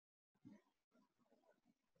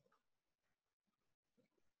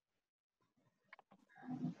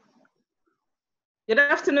Good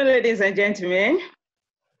afternoon, ladies and gentlemen.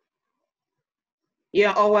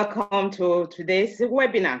 You're all welcome to today's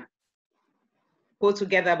webinar put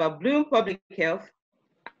together by Bloom Public Health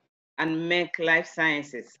and Merck Life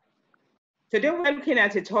Sciences. Today, we're looking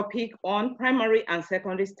at a topic on primary and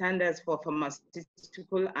secondary standards for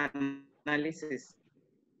pharmaceutical analysis.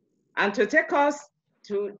 And to take us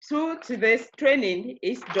through today's training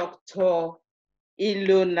is Dr.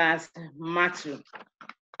 Ilona Matus.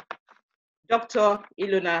 Dr.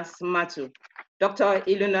 Ilona Matus. Dr.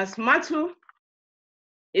 Ilona Matus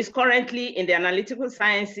is currently in the Analytical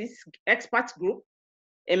Sciences Expert Group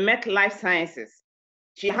in Merck Life Sciences.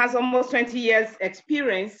 She has almost 20 years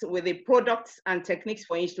experience with the products and techniques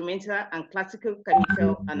for instrumental and classical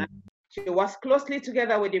chemical analysis. She works closely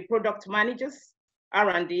together with the product managers,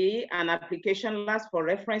 R&D, and application labs for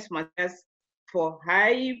reference materials for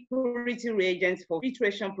high purity reagents for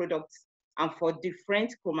filtration products and for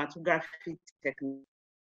different chromatography techniques.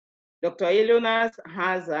 Dr. Ilona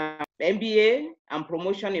has an MBA and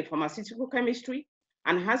promotion in pharmaceutical chemistry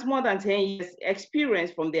and has more than 10 years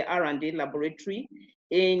experience from the R&D laboratory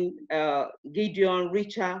in Gideon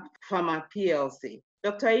Richer Pharma PLC.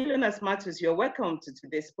 Dr. Ilona Matus, you're welcome to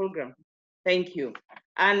today's program. Thank you.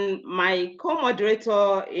 And my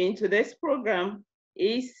co-moderator in today's program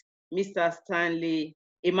is Mr. Stanley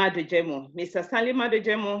Imadojemu. Mr. Stanley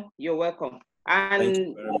Imadojemu, you're welcome. And thank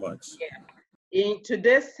you very much. In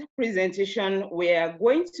today's presentation, we are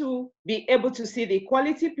going to be able to see the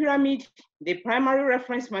quality pyramid, the primary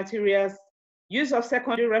reference materials, use of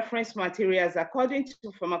secondary reference materials according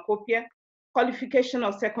to pharmacopoeia, qualification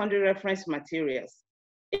of secondary reference materials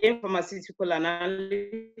in pharmaceutical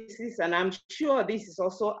analysis, and I'm sure this is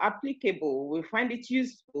also applicable. We find it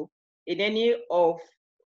useful in any of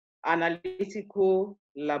analytical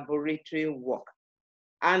laboratory work.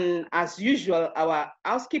 And as usual, our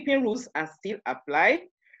housekeeping rules are still applied,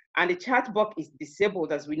 and the chat box is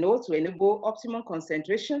disabled, as we know, to enable optimum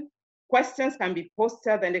concentration. Questions can be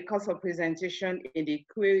posted in the course of presentation in the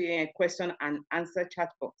question and answer chat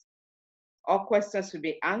box. All questions will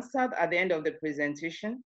be answered at the end of the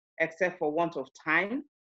presentation, except for want of time,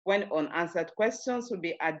 when unanswered questions will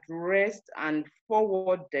be addressed and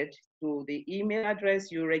forwarded to the email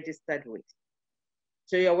address you registered with.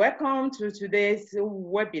 So you're welcome to today's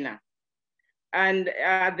webinar. And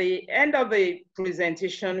at the end of the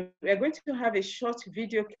presentation, we're going to have a short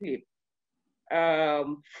video clip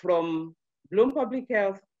from Bloom Public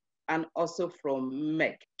Health and also from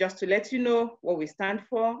Merck, just to let you know what we stand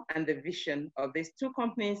for and the vision of these two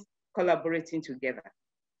companies collaborating together.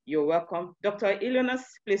 You're welcome. Dr. Ilona,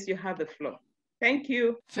 please, you have the floor. Thank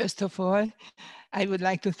you. First of all, I would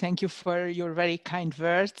like to thank you for your very kind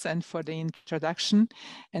words and for the introduction.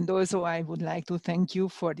 And also I would like to thank you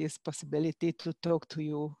for this possibility to talk to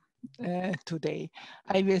you today.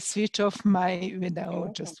 I will switch off my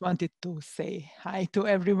video. Just wanted to say hi to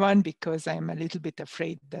everyone because I'm a little bit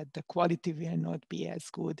afraid that the quality will not be as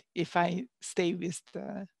good if I stay with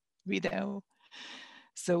the video.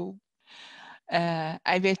 So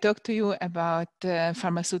I will talk to you about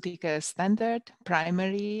pharmaceutical standard,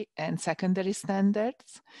 primary and secondary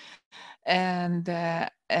standards. And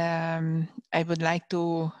I would like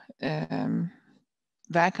to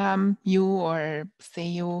welcome you or say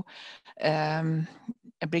you a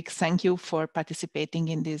big thank you for participating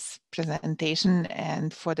in this presentation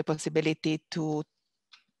and for the possibility to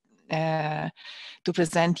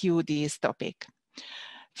present you this topic.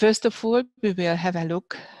 First of all, we will have a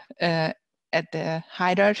look at the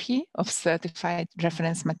hierarchy of certified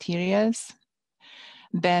reference materials,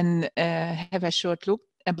 then have a short look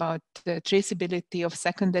about the traceability of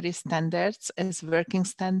secondary standards as working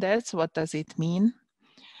standards. What does it mean?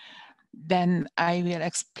 Then I will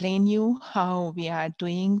explain you how we are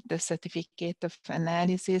doing the certificate of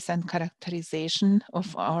analysis and characterization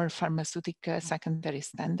of our pharmaceutical secondary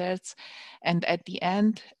standards. And at the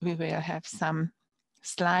end, we will have some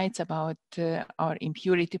slides about our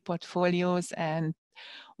impurity portfolios and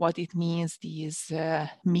what it means, these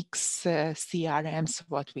mixed CRMs,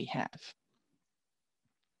 what we have.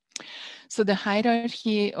 So the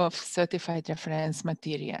hierarchy of certified reference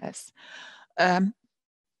materials.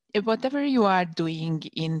 Whatever you are doing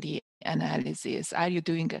in the analysis, are you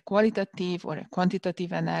doing a qualitative or a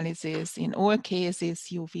quantitative analysis? In all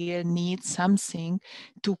cases, you will need something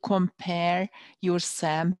to compare your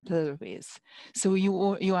sample with. So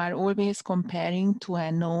you are always comparing to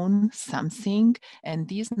a known something, and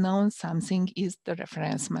this known something is the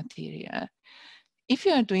reference material. If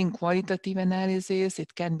you are doing qualitative analysis,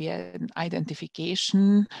 it can be an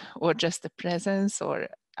identification or just the presence or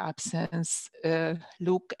absence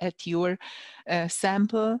look at your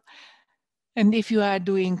sample. And if you are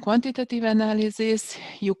doing quantitative analysis,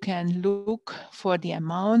 you can look for the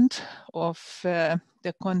amount of the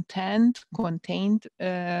contained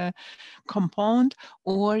compound,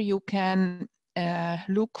 or you can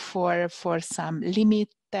look for some limit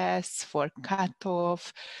tests for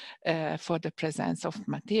cutoff for the presence of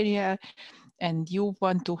material, and you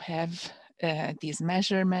want to have this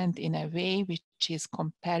measurement in a way which is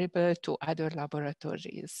comparable to other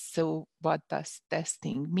laboratories. So what does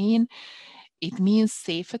testing mean? It means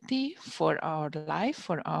safety for our life,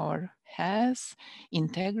 for our health,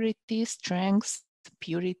 integrity, strength,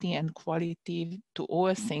 purity, and quality to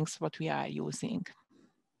all things what we are using.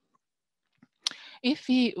 If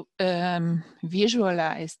we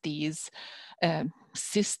visualize these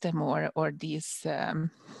system or these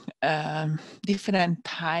different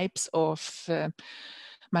types of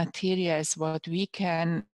materials, what we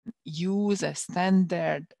can use as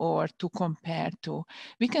standard or to compare to,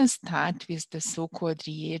 we can start with the so-called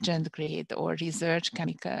reagent grade or research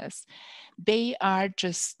chemicals. They are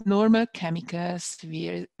just normal chemicals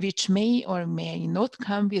which may or may not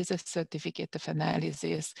come with a certificate of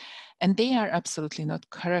analysis, and they are absolutely not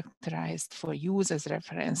characterized for use as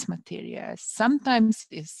reference materials. Sometimes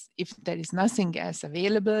if there is nothing else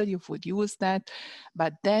available, you would use that,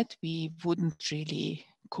 but that we wouldn't really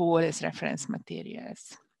call as reference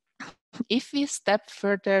materials. If we step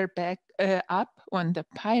further back up on the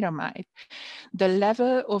pyramid, the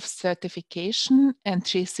level of certification and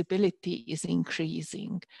traceability is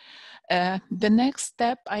increasing. The next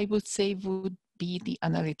step, I would say, would be the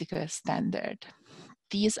analytical standard.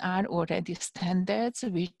 These are already standards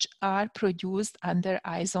which are produced under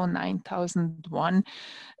ISO 9001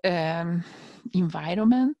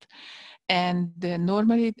 environment. And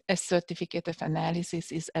normally a certificate of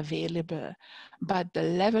analysis is available, but the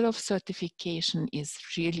level of certification is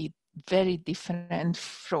really very different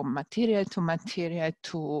from material to material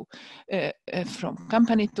to from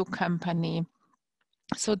company to company.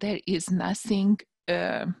 So there is nothing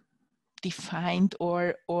defined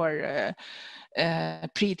or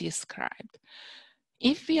pre-described.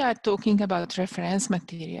 If we are talking about reference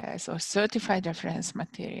materials or certified reference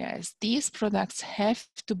materials, these products have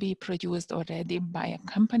to be produced already by a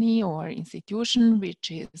company or institution which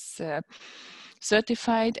is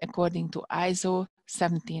certified according to ISO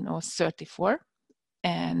 17034.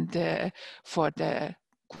 And for the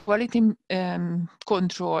quality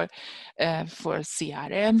control for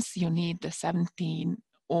CRMs, you need the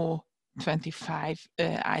 17025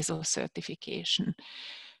 ISO certification.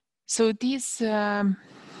 So these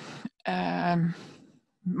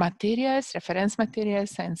materials, reference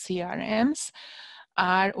materials and CRMs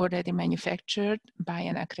are already manufactured by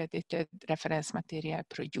an accredited reference material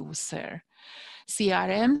producer.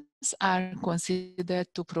 CRMs are considered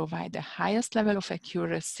to provide the highest level of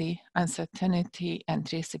accuracy, uncertainty, and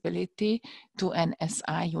traceability to an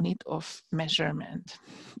SI unit of measurement.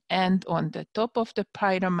 And on the top of the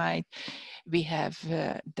pyramid, we have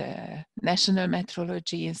the National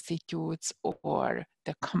Metrology Institutes or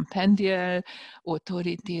the compendial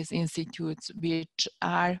authorities institutes, which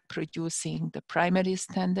are producing the primary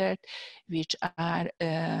standard, which are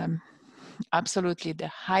absolutely the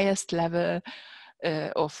highest level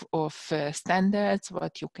of standards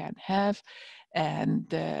what you can have, and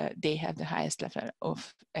they have the highest level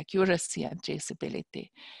of accuracy and traceability.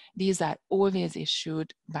 These are always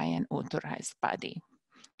issued by an authorized body.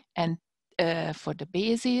 And for the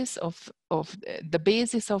basis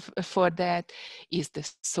for that is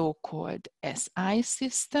the so-called SI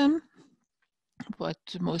system. What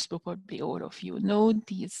most probably all of you know,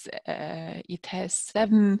 it has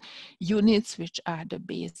 7 units which are the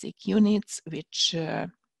basic units which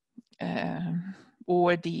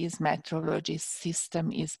all these metrology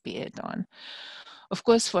system is built on. Of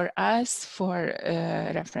course, for us, for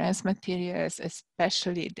reference materials,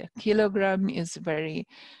 especially the kilogram is very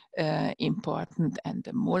important, and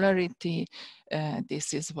the molarity,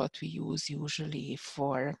 this is what we use usually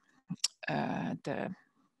for the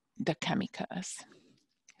chemicals.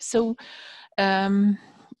 So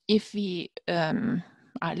if we are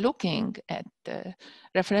looking at the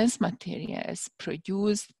reference materials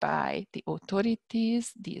produced by the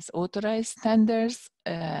authorities, these authorized standards,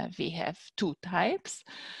 we have 2 types.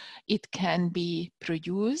 It can be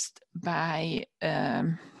produced by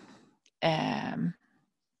an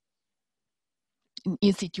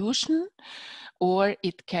institution, or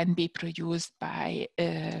it can be produced by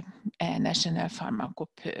a national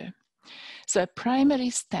pharmacopoeia. So a primary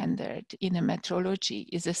standard in a metrology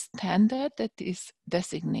is a standard that is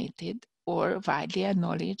designated or widely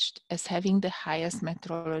acknowledged as having the highest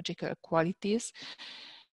metrological qualities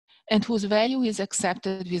and whose value is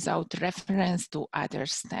accepted without reference to other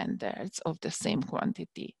standards of the same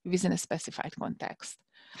quantity within a specified context.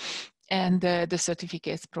 And the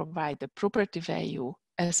certificates provide the property value,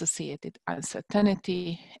 associated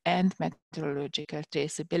uncertainty, and metrological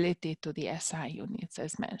traceability to the SI units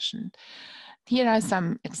as mentioned. Here are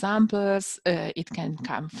some examples. It can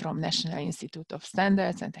come from National Institute of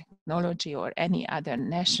Standards and Technology or any other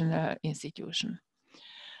national institution.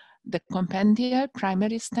 The compendial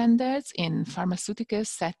primary standards in pharmaceutical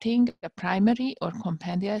setting, the primary or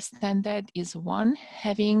compendial standard is one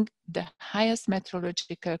having the highest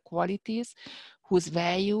metrological qualities whose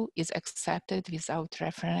value is accepted without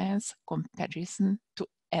reference comparison to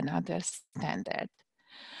another standard.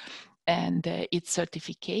 And it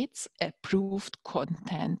certificates a proved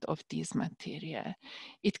content of this material.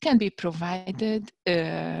 It can be provided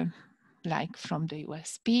like from the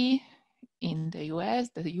USP in the US,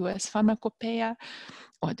 the US Pharmacopoeia,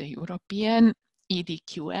 or the European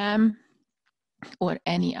EDQM, or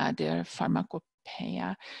any other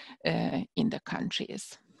pharmacopoeia in the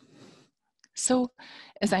countries. So,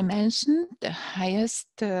 as I mentioned, the highest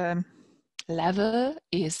level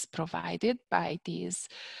is provided by these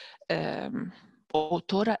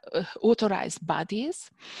authorized bodies,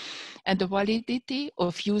 and the validity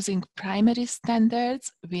of using primary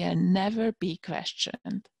standards will never be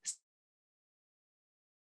questioned.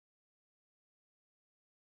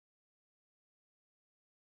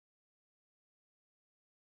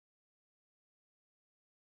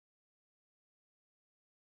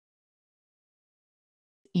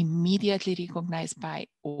 Immediately recognized by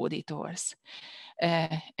auditors.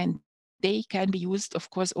 And they can be used, of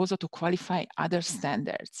course, also to qualify other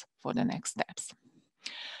standards for the next steps.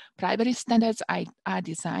 Primary standards are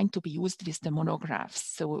designed to be used with the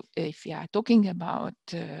monographs. So if we are talking about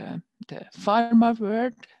the pharma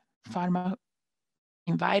world, pharma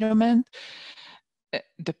environment,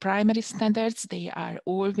 the primary standards, they are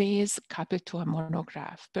always coupled to a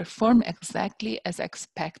monograph, performed exactly as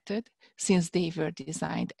expected since they were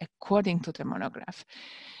designed according to the monograph.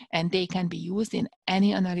 And they can be used in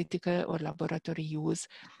any analytical or laboratory use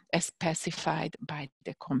as specified by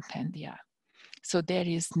the compendia. So there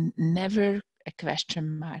is never a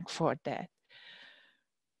question mark for that.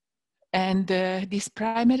 And these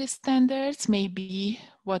primary standards may be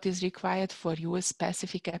what is required for your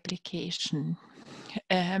specific application.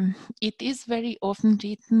 It is very often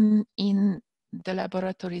written in the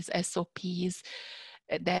laboratory's SOPs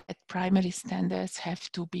that primary standards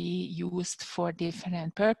have to be used for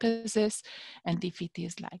different purposes. And if it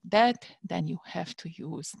is like that, then you have to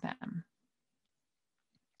use them.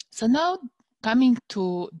 So now coming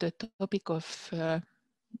to the topic of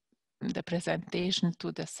the presentation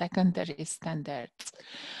to the secondary standards.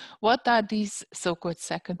 What are these so-called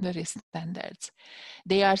secondary standards?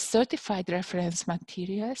 They are certified reference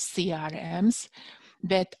materials, CRMs,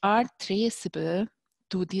 that are traceable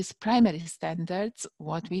to these primary standards,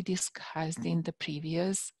 what we discussed in the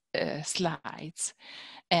previous slides.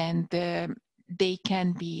 And they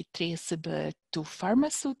can be traceable to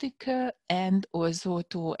pharmaceutical and also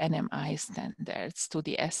to NMI standards, to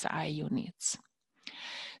the SI units.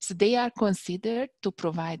 So they are considered to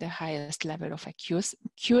provide the highest level of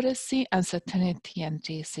accuracy, uncertainty, and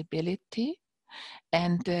traceability.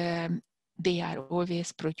 And they are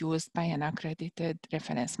always produced by an accredited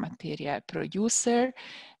reference material producer.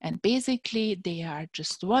 And basically, they are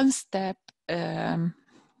just one step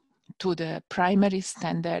to the primary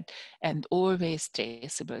standard and always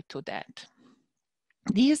traceable to that.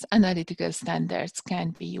 These analytical standards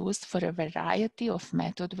can be used for a variety of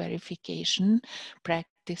method verification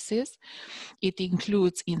practices. It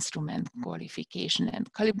includes instrument qualification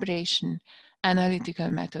and calibration, analytical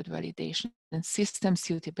method validation, and system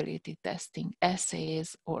suitability testing,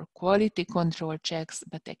 assays, or quality control checks,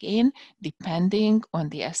 but again, depending on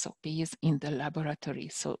the SOPs in the laboratory.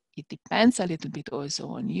 So it depends a little bit also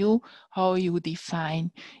on you, how you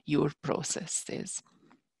define your processes.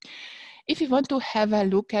 If you want to have a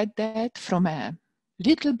look at that from a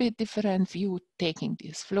little bit different view, taking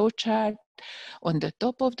this flowchart, on the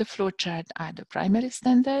top of the flowchart are the primary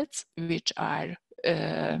standards, which are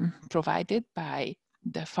provided by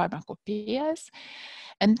the pharmacopoeias.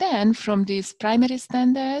 And then from these primary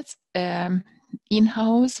standards,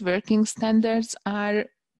 in-house working standards are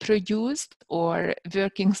produced, or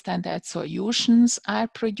working standard solutions are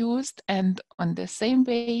produced. And on the same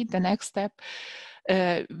way, the next step,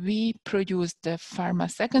 we produce the pharma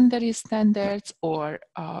secondary standards or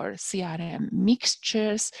our CRM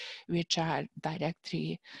mixtures, which are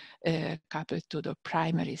directly coupled to the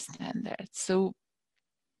primary standards. So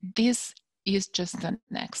this is just the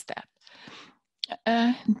next step.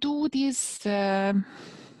 Do these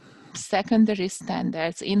secondary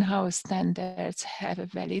standards, in-house standards, have a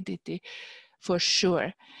validity? For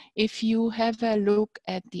sure. If you have a look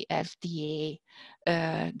at the FDA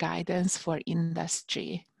guidance for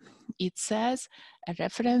industry, it says a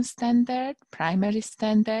reference standard, primary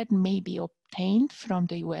standard, may be obtained from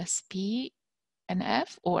the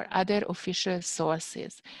USP&F or other official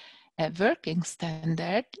sources. A working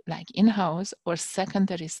standard, like in-house or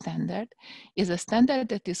secondary standard, is a standard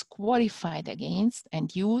that is qualified against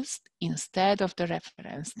and used instead of the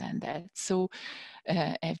reference standard. So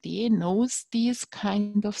FDA knows these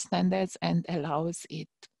kind of standards and allows it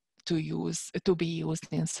to be used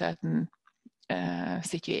in certain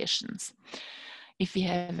situations. If we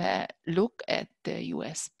have a look at the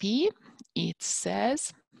USP, it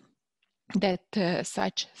says that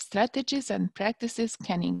such strategies and practices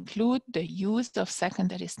can include the use of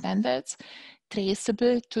secondary standards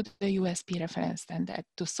traceable to the USP reference standard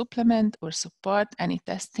to supplement or support any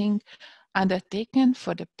testing undertaken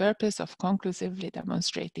for the purpose of conclusively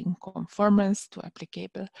demonstrating conformance to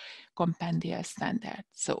applicable compendial standards.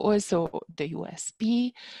 So also the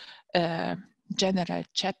USP General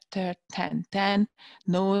Chapter 1010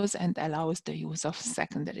 knows and allows the use of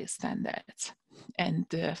secondary standards. And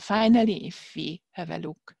finally, if we have a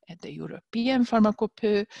look at the European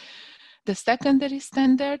Pharmacopoeia, the secondary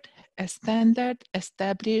standard, a standard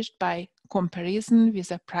established by comparison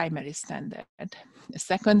with a primary standard. A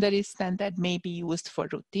secondary standard may be used for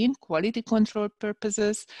routine quality control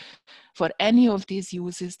purposes for any of these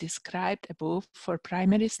uses described above for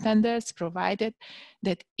primary standards, provided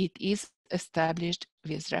that it is established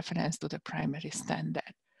with reference to the primary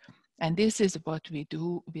standard. And this is what we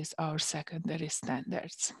do with our secondary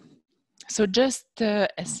standards. So just a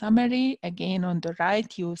summary, again, on the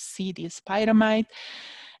right, you see this pyramid,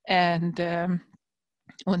 and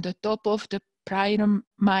on the top of the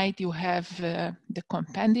pyramid, you have the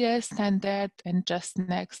compendial standard, and just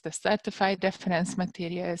next, the certified reference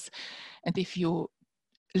materials. And if you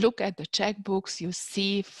look at the checkbooks, you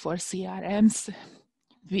see for CRMs,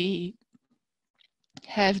 we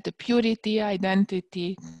have the purity,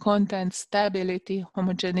 identity, content, stability,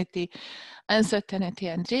 homogeneity, uncertainty,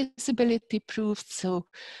 and traceability proofs. So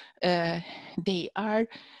they are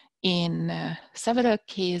in several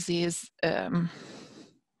cases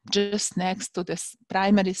just next to the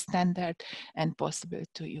primary standard and possible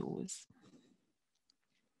to use.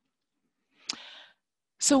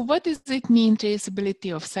 So what does it mean,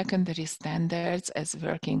 traceability of secondary standards as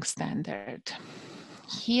working standard?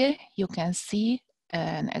 Here you can see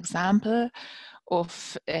an example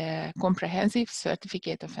of a comprehensive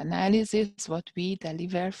certificate of analysis, what we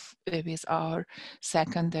deliver with our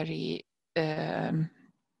secondary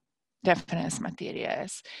reference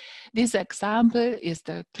materials. This example is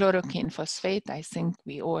the chloroquine phosphate. I think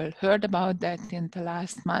we all heard about that in the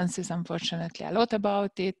last months, is unfortunately a lot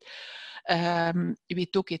about it. We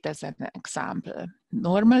took it as an example.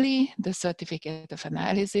 Normally, the certificate of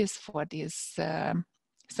analysis for these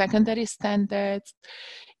secondary standards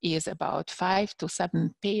is about 5 to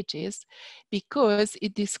 7 pages because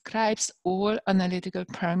it describes all analytical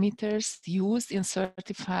parameters used in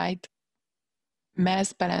certified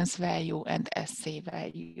mass balance value and assay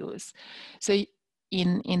values. So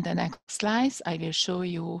in the next slides, I will show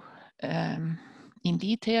you in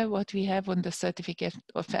detail what we have on the certificate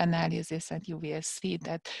of analysis, and you will see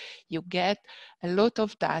that you get a lot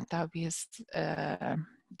of data with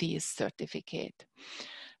this certificate.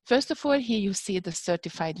 First of all, here you see the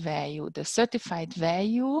certified value. The certified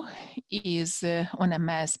value is on a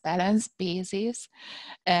mass balance basis,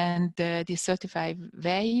 and the certified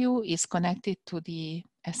value is connected to the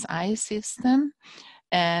SI system,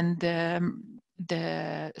 and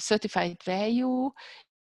the certified value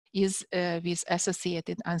is with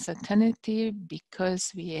associated uncertainty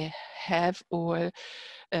because we have all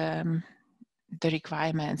the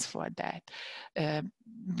requirements for that.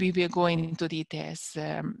 We will go into details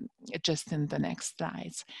just in the next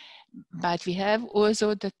slides. But we have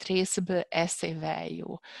also the traceable assay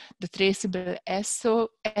value. The traceable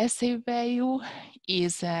assay value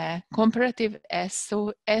is a comparative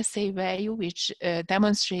assay value which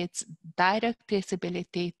demonstrates direct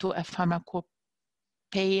traceability to a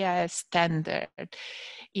pharmacopoeia standard.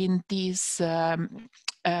 In this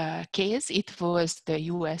case, it was the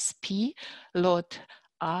USP lot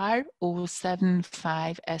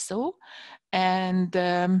R075SO, and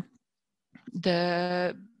the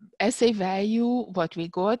assay value, what we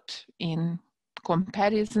got in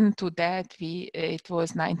comparison to that, it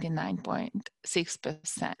was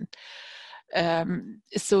 99.6%.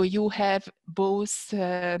 So you have both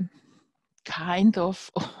kind of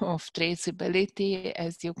traceability,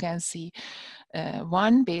 as you can see.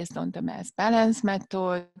 One based on the mass balance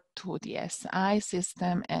method to the SI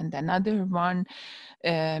system, and another one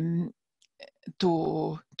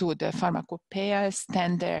to the pharmacopoeia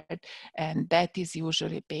standard, and that is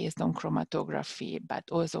usually based on chromatography, but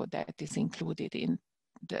also that is included in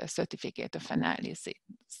the certificate of analysis.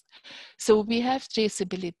 So we have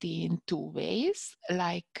traceability in two ways,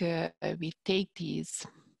 like we take these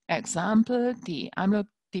example, the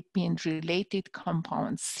amlodipine related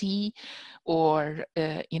compound C, or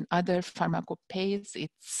in other pharmacopoeias,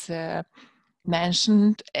 it's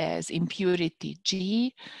mentioned as impurity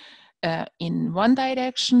G. In one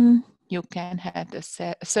direction, you can have the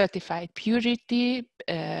certified purity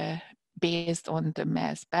based on the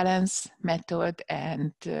mass balance method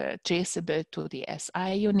and traceable to the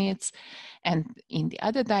SI units. And in the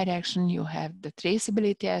other direction, you have the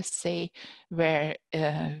traceability assay, where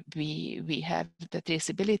we have the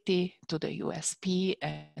traceability to the USP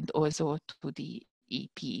and also to the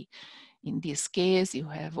EP. In this case, you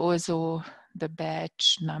have also the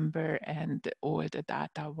batch number and all the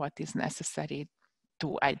data, what is necessary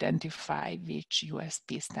to identify which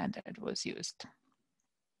USP standard was used.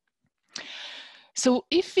 So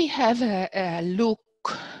if we have a look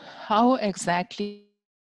how exactly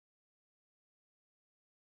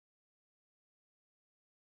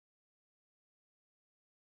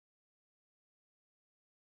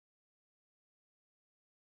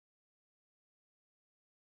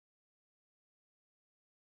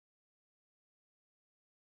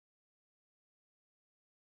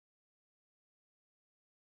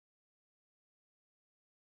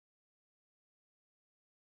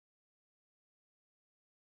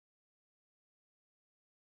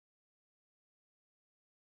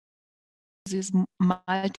these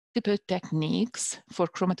multiple techniques for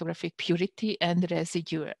chromatographic purity and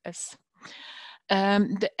residuals.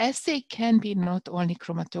 The assay can be not only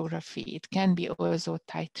chromatography, it can be also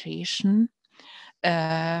titration.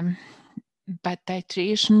 But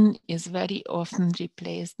titration is very often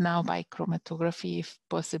replaced now by chromatography if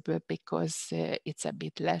possible, because it's a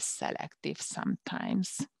bit less selective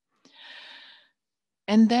sometimes.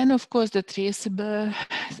 And then, of course, the traceability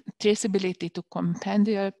to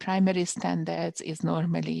compendial primary standards is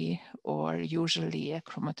normally or usually a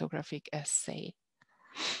chromatographic assay.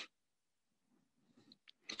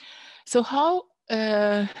 So how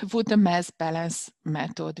would the mass balance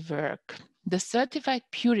method work? The certified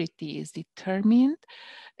purity is determined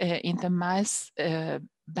in the mass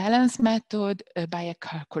balance method by a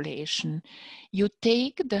calculation. You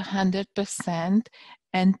take the 100%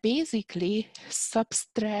 and basically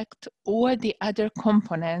subtract all the other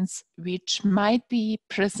components which might be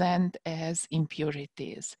present as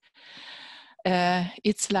impurities.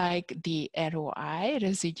 It's like the ROI,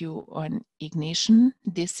 residue on ignition.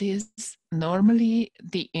 This is normally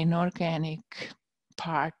the inorganic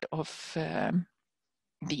part of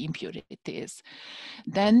the impurities.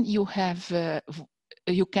 Then you have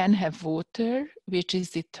you can have water, which is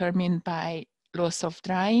determined by loss of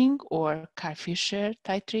drying or Carl-Fischer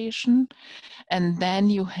titration. And then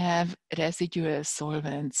you have residual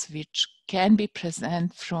solvents, which can be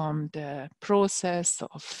present from the process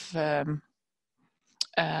of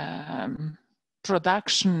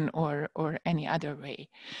production or any other way.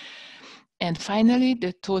 And finally,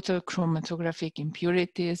 the total chromatographic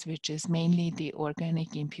impurities, which is mainly the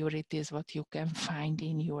organic impurities, what you can find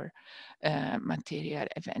in your material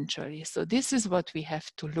eventually. So this is what we have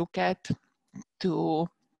to look at to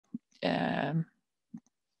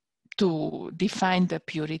define the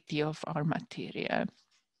purity of our material.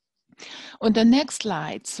 On the next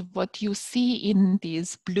slides, what you see in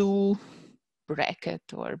this blue bracket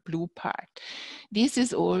or blue part, this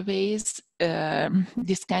is always,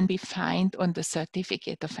 this can be found on the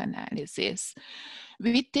certificate of analysis.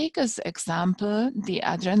 We take as example the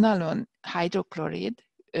adrenaline hydrochloride,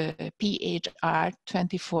 PHR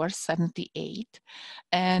 2478,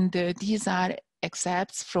 and these are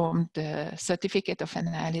excerpts from the certificate of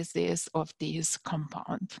analysis of this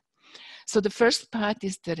compound. So the first part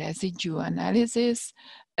is the residue analysis,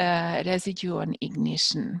 residue on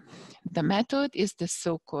ignition. The method is the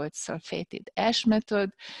so-called sulfated ash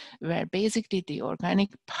method, where basically the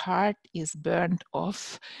organic part is burned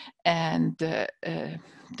off and the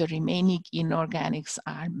remaining inorganics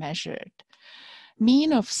are measured.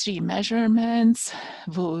 Mean of 3 measurements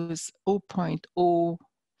was 0.0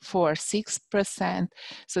 0.46%.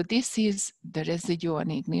 So this is the residual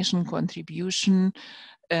and ignition contribution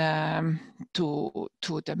to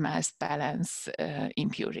the mass balance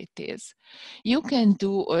impurities. You can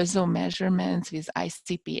do also measurements with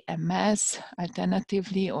ICP-MS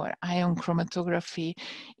alternatively, or ion chromatography.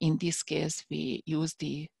 In this case, we use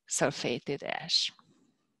the sulfated ash.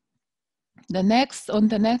 On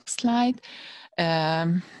the next slide,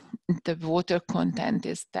 the water content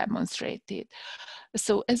is demonstrated.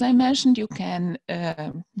 So as I mentioned, you can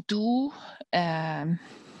do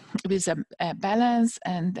with a balance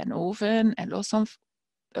and an oven, a loss on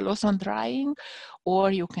drying,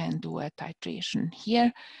 or you can do a titration.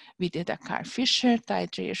 Here we did a Carl-Fischer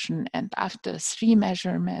titration, and after 3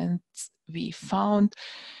 measurements, we found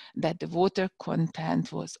that the water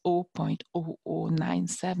content was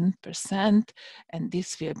 0.0097%, and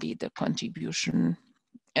this will be the contribution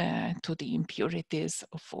to the impurities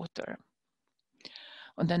of water.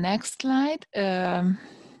 On the next slide,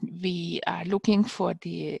 we are looking for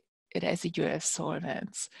the residual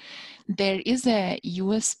solvents. There is a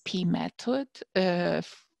USP method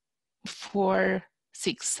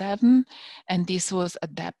 467, and this was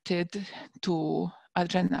adapted to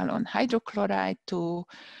adrenaline hydrochloride to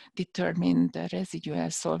determine the residual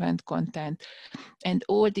solvent content. And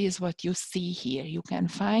all this, what you see here, you can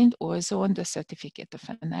find also on the certificate of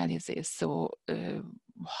analysis. So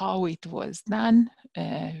how it was done,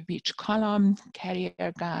 which column,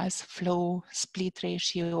 carrier gas, flow, split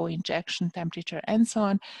ratio, injection temperature, and so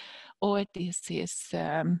on. All this is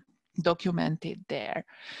documented there.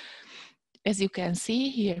 As you can see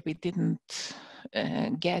here, we didn't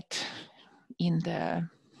get in the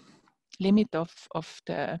limit of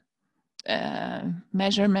the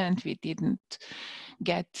measurement, we didn't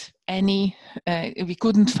get any, we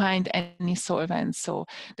couldn't find any solvents, so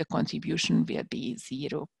the contribution will be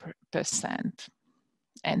 0%.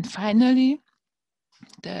 And finally,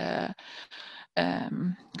 the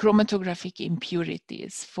chromatographic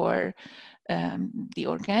impurities. For the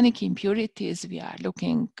organic impurities, we are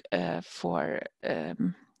looking for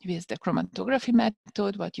with the chromatography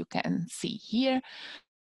method, what you can see here.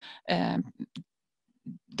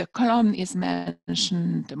 The column is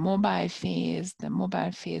mentioned, the mobile phase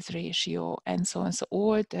ratio, and so on. So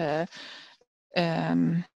all the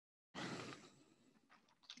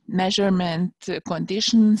measurement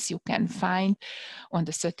conditions you can find on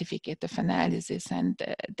the certificate of analysis, and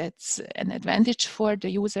that's an advantage for the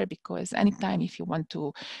user, because anytime if you want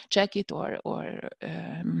to check it or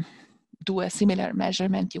do a similar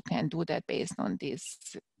measurement, you can do that based on this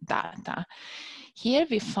data. Here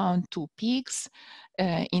we found 2 peaks.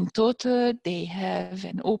 In total, they have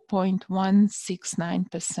an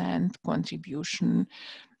 0.169% contribution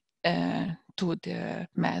to the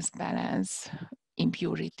mass balance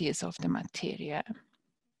impurities of the material.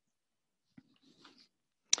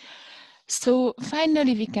 So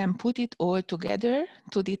finally, we can put it all together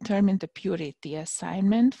to determine the purity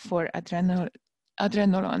assignment for adrenaline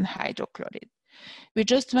hydrochloride. We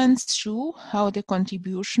just went through how the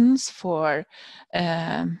contributions for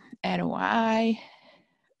ROI,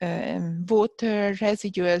 water,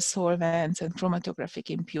 residual solvents, and chromatographic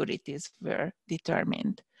impurities were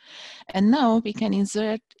determined. And now we can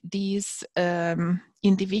insert these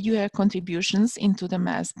individual contributions into the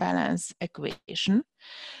mass balance equation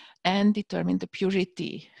and determine the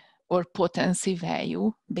purity or potency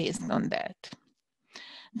value based on that.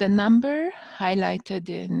 The number highlighted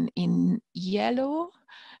in yellow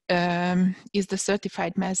is the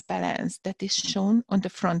certified mass balance that is shown on the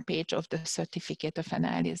front page of the certificate of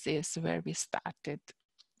analysis, where we started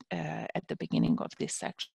at the beginning of this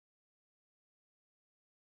section.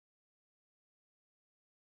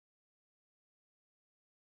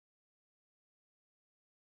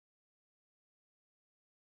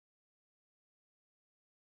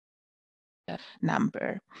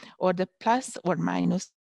 Number, or the plus or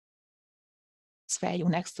minus value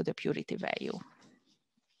next to the purity value.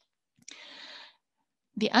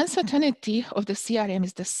 The uncertainty of the CRM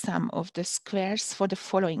is the sum of the squares for the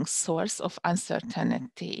following source of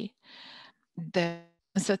uncertainty: the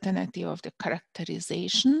uncertainty of the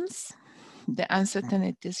characterizations, the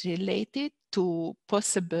uncertainty is related to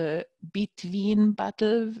possible between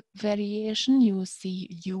bottle variation, you see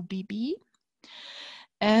UBB,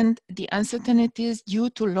 and the uncertainty is due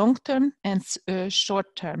to long-term and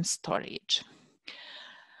short-term storage.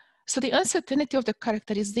 So the uncertainty of the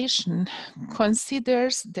characterization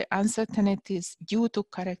considers the uncertainties due to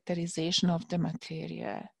characterization of the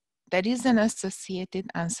material. there is an associated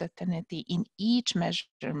uncertainty in each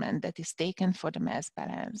measurement that is taken for the mass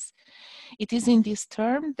balance. It is in this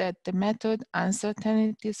term that the method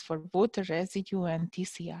uncertainties for water residue and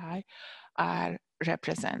TCI are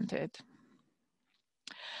represented.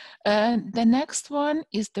 The next one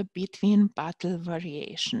is the between battle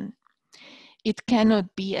variation. It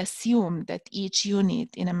cannot be assumed that each unit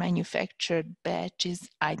in a manufactured batch is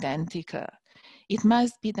identical. It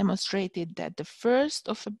must be demonstrated that the first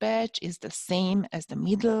of a batch is the same as the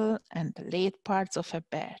middle and the late parts of a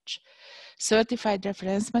batch. Certified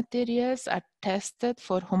reference materials are tested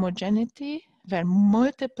for homogeneity, where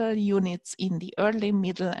multiple units in the early,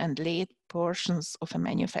 middle, and late portions of a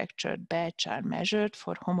manufactured batch are measured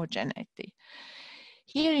for homogeneity.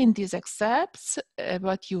 Here in these excerpts,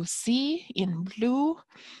 what you see in blue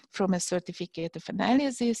from a certificate of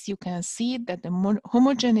analysis, you can see that the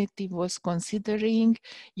homogeneity was considering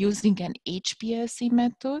using an HPLC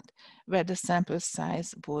method where the sample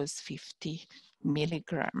size was 50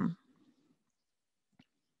 milligram.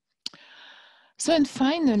 So, and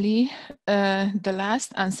finally, the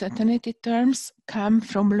last uncertainty terms come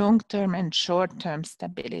from long-term and short-term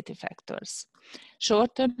stability factors.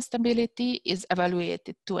 Short-term stability is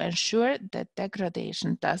evaluated to ensure that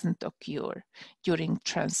degradation doesn't occur during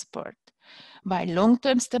transport, while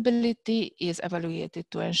long-term stability is evaluated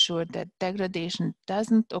to ensure that degradation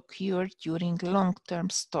doesn't occur during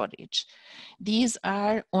long-term storage. These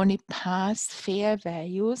are only past fair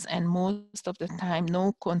values, and most of the time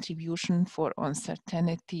no contribution for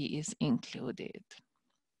uncertainty is included.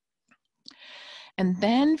 And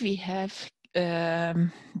then we have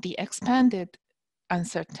the expanded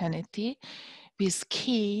uncertainty with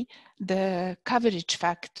K, the coverage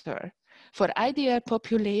factor. For ideal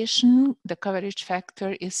population, the coverage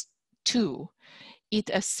factor is 2. It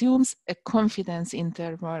assumes a confidence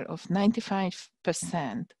interval of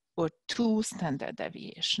 95% or 2 standard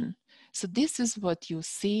deviation. So this is what you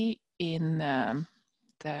see in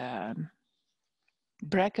the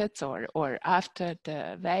brackets or after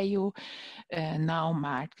the value now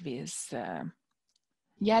marked with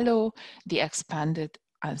yellow, the expanded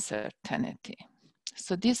uncertainty.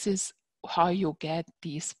 So this is how you get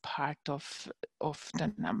this part of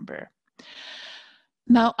the number.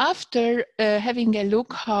 Now, after having a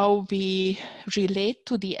look how we relate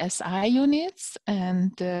to the SI units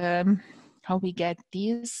and how we get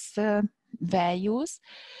these values,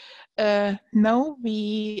 now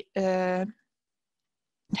we have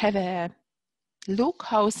a look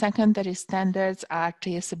how secondary standards are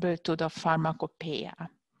traceable to the pharmacopoeia.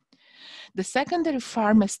 The secondary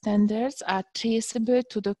pharma standards are traceable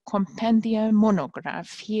to the compendium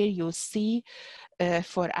monograph. Here you see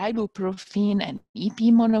for ibuprofen an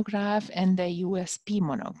EP monograph and a USP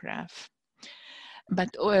monograph.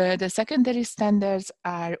 But the secondary standards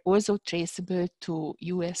are also traceable to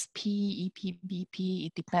USP, EP, BP.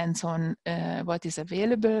 It depends on what is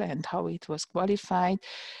available and how it was qualified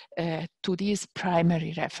to these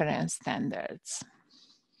primary reference standards.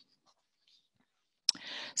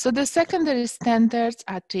 So the secondary standards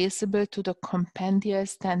are traceable to the compendial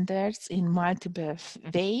standards in multiple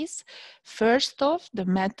ways. First off, the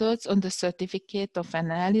methods on the certificate of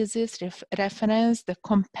analysis reference the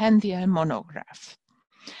compendial monograph.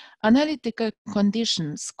 Analytical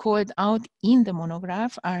conditions called out in the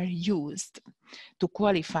monograph are used to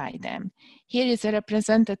qualify them. Here is a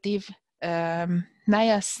representative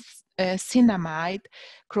niacinamide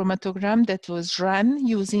chromatogram that was run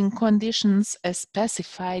using conditions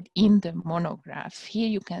specified in the monograph. Here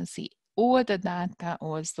you can see all the data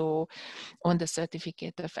also on the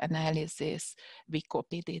certificate of analysis. We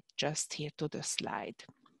copied it just here to the slide.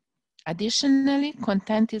 Additionally,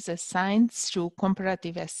 content is assigned through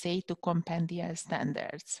comparative assay to compendial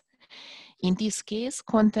standards. In this case,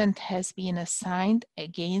 content has been assigned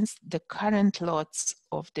against the current lots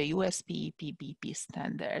of the USP EPBP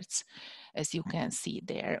standards, as you can see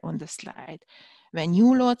there on the slide. When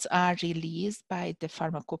new lots are released by the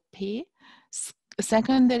pharmacopoeia,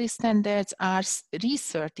 secondary standards are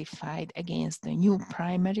recertified against the new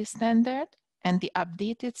primary standard, and the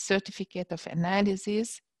updated certificate of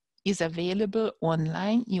analysis is available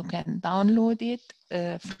online. You can download it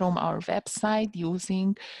from our website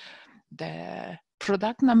using the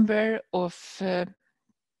product number of the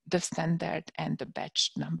standard and the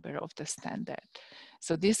batch number of the standard.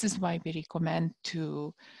 So this is why we recommend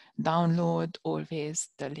to download always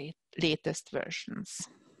the latest versions.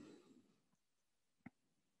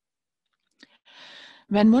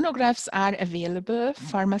 When monographs are available,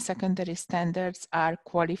 pharma secondary standards are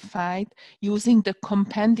qualified using the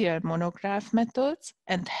compendial monograph methods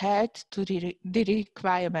and held to the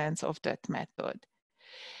requirements of that method.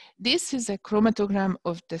 This is a chromatogram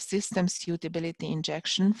of the system suitability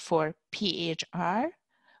injection for PHR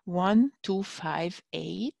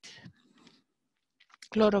 1258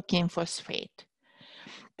 chloroquine phosphate.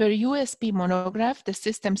 Per USP monograph, the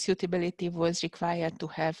system suitability was required to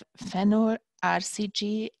have phenol,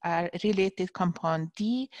 RCG, related compound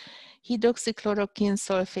D, hydroxychloroquine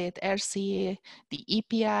sulfate, RCA, the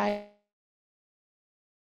EPI,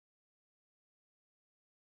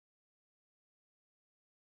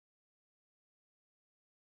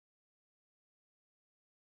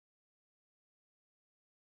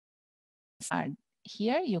 are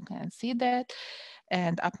here, you can see that.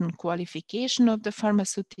 And upon qualification of the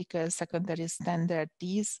pharmaceutical secondary standard,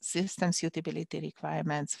 these system suitability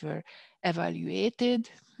requirements were evaluated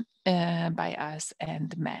by us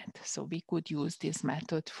and met. So we could use this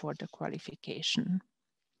method for the qualification.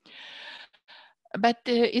 But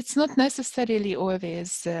it's not necessarily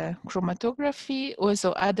always chromatography.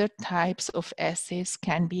 Also, other types of assays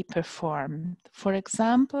can be performed. For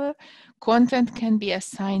example, content can be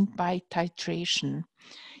assigned by titration.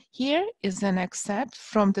 Here is an excerpt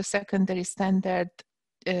from the secondary standard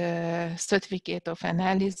certificate of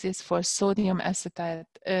analysis for sodium acetate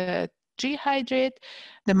trihydrate.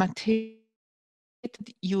 The material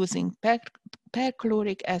using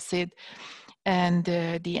perchloric acid, and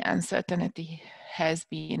the uncertainty has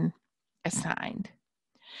been assigned.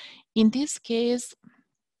 In this case,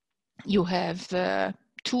 you have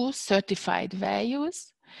two certified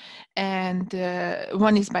values, and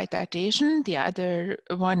one is by titration, the other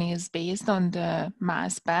one is based on the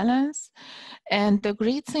mass balance. And the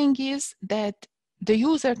great thing is that the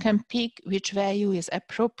user can pick which value is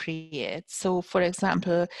appropriate. So for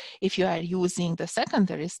example, if you are using the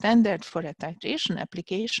secondary standard for a titration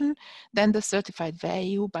application, then the certified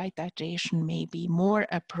value by titration may be more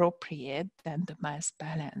appropriate than the mass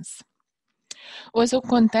balance. Also,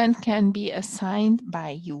 content can be assigned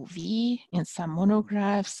by UV in some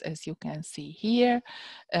monographs, as you can see here,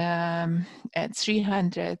 at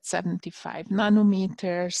 375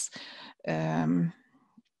 nanometers.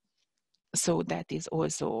 So that is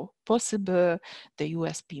also possible. The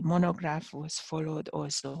USP monograph was followed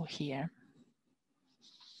also here.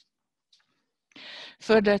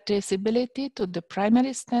 Further traceability to the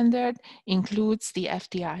primary standard includes the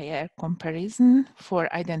FTIR comparison for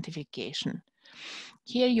identification.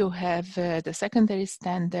 Here you have the secondary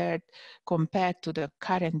standard compared to the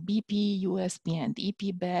current BP, USP, and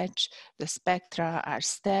EP batch. The spectra are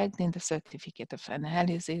stacked in the certificate of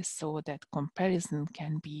analysis so that comparison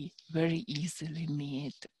can be very easily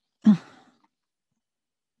made.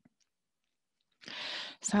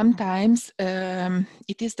 Sometimes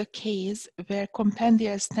it is the case where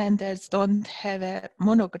compendial standards don't have a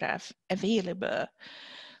monograph available.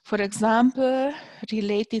 For example,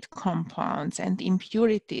 related compounds and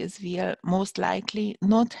impurities will most likely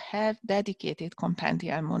not have dedicated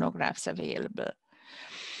compendial monographs available.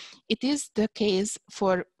 It is the case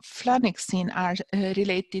for flunixin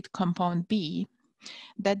related compound B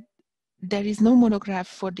that there is no monograph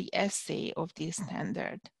for the assay of this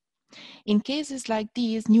standard. In cases like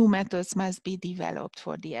these, new methods must be developed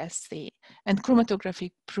for the assay and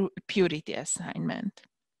chromatographic purity assignment.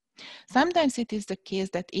 Sometimes it is the case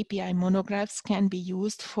that API monographs can be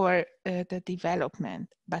used for the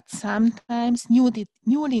development, but sometimes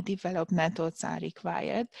newly developed methods are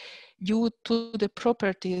required due to the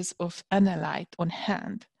properties of analyte on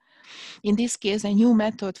hand. In this case, a new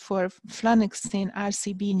method for flunixin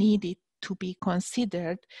RCB needed to be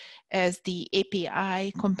considered, as the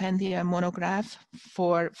API compendial monograph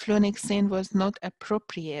for flunixin was not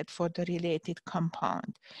appropriate for the related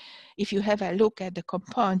compound. If you have a look at the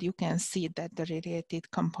compound, you can see that the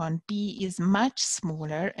related compound B is much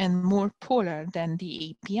smaller and more polar than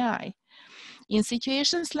the API. In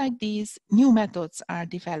situations like these, new methods are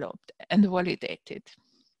developed and validated.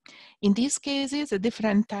 In these cases, a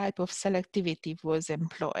different type of selectivity was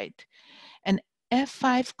employed. An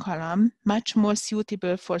F5 column, much more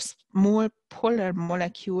suitable for more polar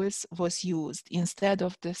molecules, was used instead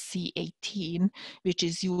of the C18, which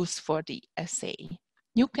is used for the assay.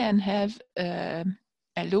 You can have a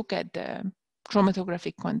look at the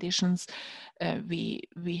chromatographic conditions. We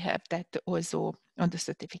have that also on the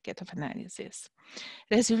certificate of analysis.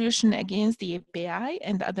 Resolution against the API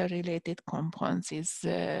and other related compounds is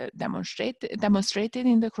demonstrated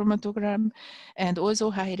in the chromatogram, and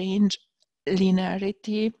also high range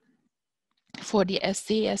linearity for the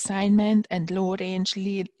assay assignment and low range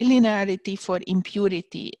linearity for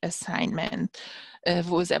impurity assignment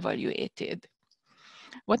was evaluated.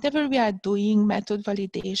 Whatever we are doing, method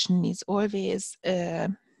validation is always, for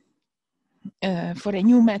a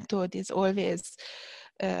new method, is always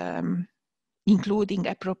including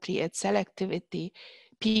appropriate selectivity,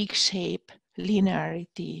 peak shape,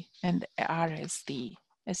 linearity, and RSD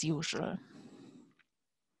as usual.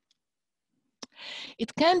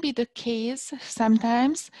 It can be the case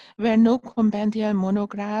sometimes where no compendial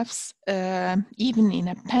monographs, even in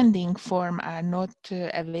a pending form, are not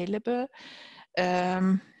available,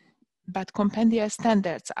 but compendial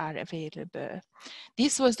standards are available.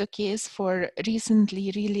 This was the case for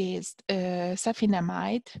recently released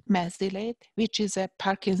safinamide mesylate, which is a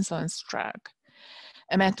Parkinson's drug.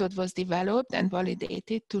 A method was developed and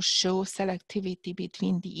validated to show selectivity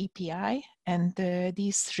between the EPI and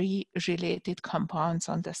these three related compounds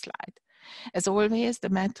on the slide. As always, the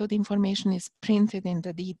method information is printed in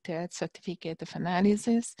the detailed certificate of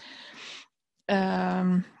analysis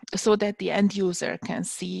so that the end user can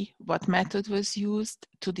see what method was used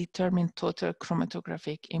to determine total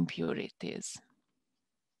chromatographic impurities.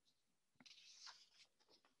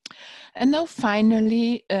 And now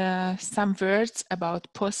finally, some words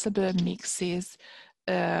about possible mixes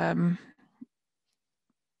in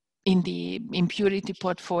the impurity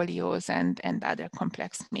portfolios and other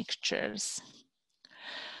complex mixtures.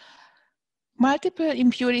 Multiple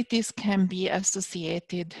impurities can be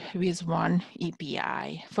associated with one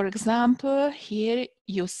EPI. For example, here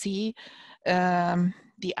you see the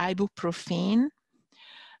ibuprofen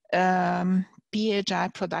PHI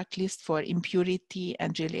product list for impurity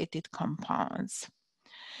and related compounds.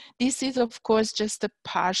 This is, of course, just a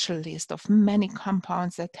partial list of many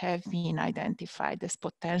compounds that have been identified as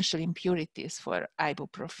potential impurities for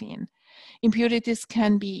ibuprofen. Impurities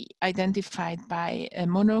can be identified by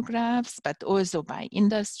monographs, but also by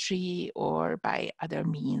industry or by other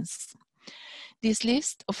means. This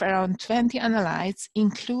list of around 20 analytes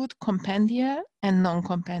include compendial and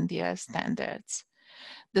non-compendial standards.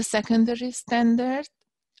 The secondary standard,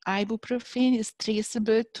 ibuprofen, is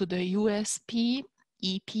traceable to the USP,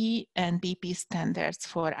 EP, and BP standards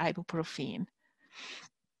for ibuprofen.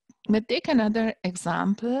 But take another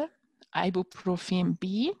example, ibuprofen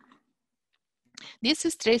B. This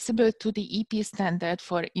is traceable to the EP standard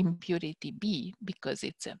for impurity B because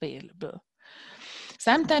it's available.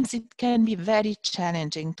 Sometimes it can be very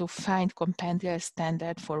challenging to find compendial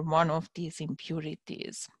standard for one of these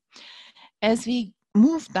impurities. As we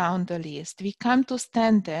move down the list, we come to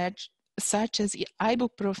standards such as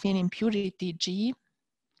ibuprofen impurity G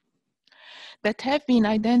that have been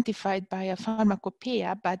identified by a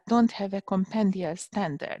pharmacopoeia but don't have a compendial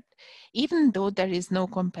standard. Even though there is no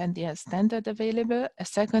compendial standard available, a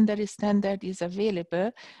secondary standard is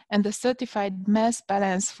available, and the certified mass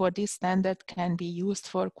balance for this standard can be used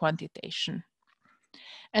for quantitation.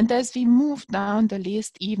 And as we move down the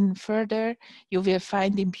list even further, you will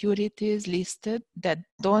find impurities listed that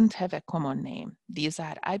don't have a common name. These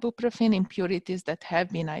are ibuprofen impurities that have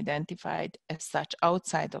been identified as such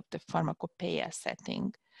outside of the pharmacopoeia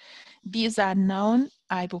setting. These are known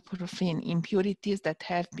ibuprofen impurities that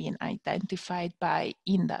have been identified by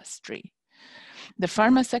industry. The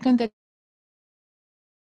pharma secondary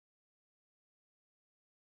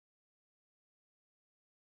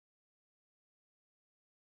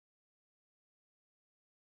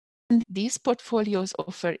these portfolios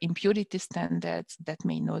offer impurity standards that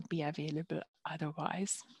may not be available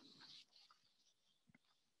otherwise.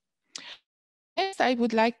 Next, I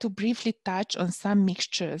would like to briefly touch on some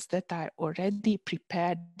mixtures that are already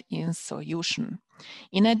prepared in solution.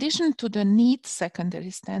 In addition to the neat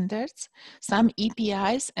secondary standards, some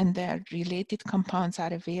EPIs and their related compounds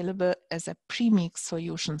are available as a premix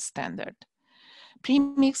solution standard.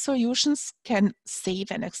 Premix solutions can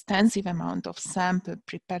save an extensive amount of sample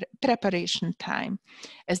preparation time,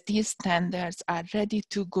 as these standards are ready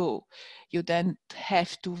to go. You don't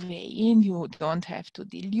have to weigh in, you don't have to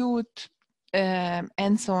dilute,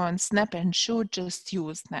 and so on, snap and shoot, just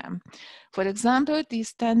use them. For example, this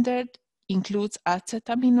standard includes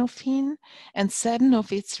acetaminophen and 7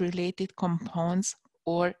 of its related compounds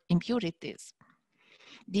or impurities.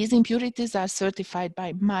 These impurities are certified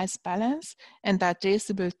by mass balance and are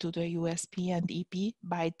traceable to the USP and EP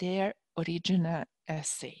by their original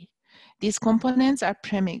assay. These components are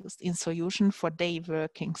premixed in solution for their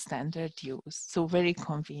working standard use, so very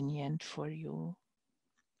convenient for you.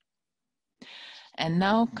 And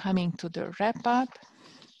now coming to the wrap up,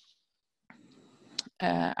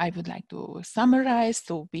 I would like to summarize.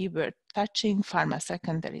 So we were touching pharma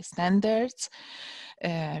secondary standards,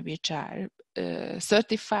 which are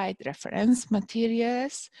certified reference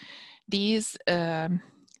materials. These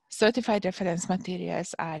certified reference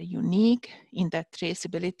materials are unique in that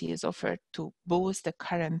traceability is offered to both the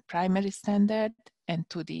current primary standard and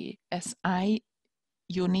to the SI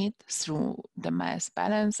unit through the mass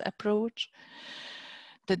balance approach.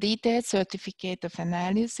 The detailed certificate of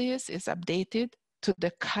analysis is updated to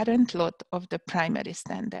the current lot of the primary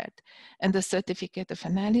standard, and the certificate of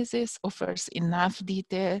analysis offers enough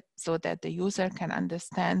detail so that the user can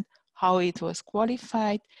understand how it was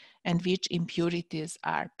qualified and which impurities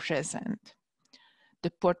are present.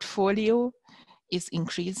 The portfolio is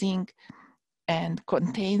increasing and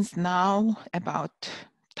contains now about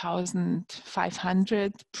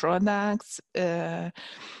 1,500 products.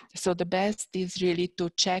 So the best is really to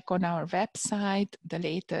check on our website the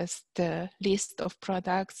latest list of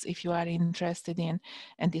products if you are interested in,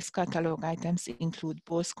 and these catalog items include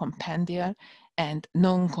both compendial and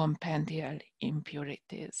non-compendial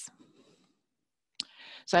impurities.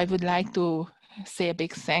 So I would like to say a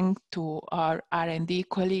big thank to our R&D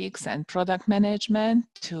colleagues and product management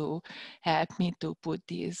to help me to put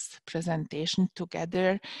this presentation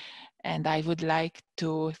together. And I would like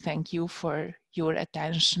to thank you for your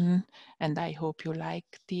attention, and I hope you like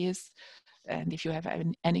this. And if you have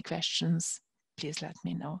any questions, please let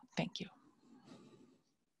me know. Thank you.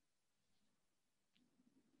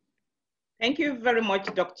 Thank you very much,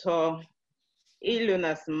 Dr.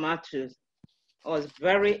 Ilona Matus. It was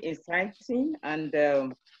very exciting, and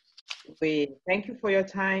we thank you for your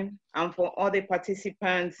time, and for all the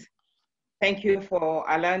participants, thank you for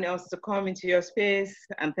allowing us to come into your space,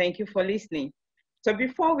 and thank you for listening. So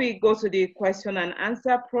before we go to the question and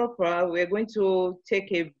answer proper, we're going to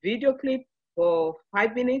take a video clip for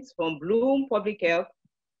 5 minutes from Bloom Public Health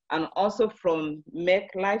and also from Merck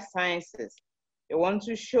Life Sciences. We want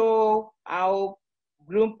to show how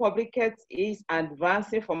Bloom Public Health is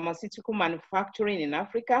advancing pharmaceutical manufacturing in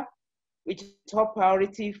Africa, which is top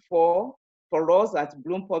priority for us at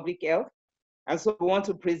Bloom Public Health. And so we want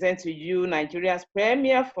to present to you Nigeria's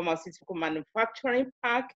premier pharmaceutical manufacturing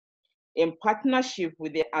park in partnership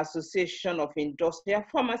with the Association of Industrial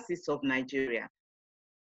Pharmacists of Nigeria.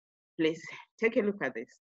 Please take a look at this.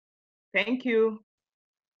 Thank you.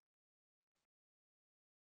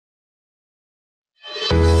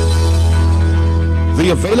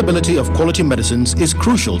 The availability of quality medicines is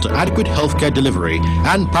crucial to adequate healthcare delivery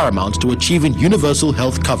and paramount to achieving universal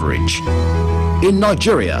health coverage. In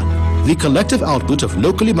Nigeria, the collective output of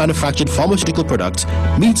locally manufactured pharmaceutical products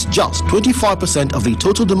meets just 25% of the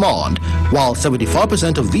total demand, while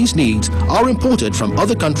 75% of these needs are imported from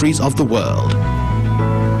other countries of the world.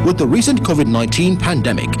 With the recent COVID-19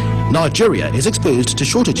 pandemic, Nigeria is exposed to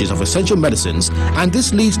shortages of essential medicines, and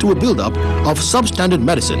this leads to a buildup of substandard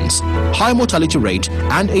medicines, high mortality rate,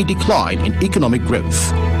 and a decline in economic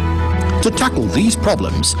growth. To tackle these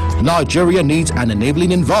problems, Nigeria needs an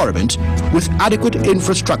enabling environment with adequate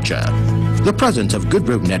infrastructure, the presence of good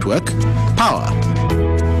road network, power,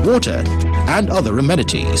 water, and other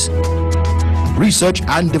amenities, research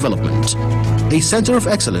and development, a center of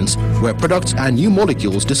excellence where products and new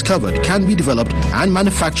molecules discovered can be developed and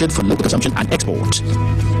manufactured for local consumption and export.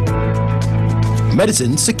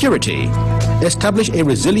 Medicine security. Establish a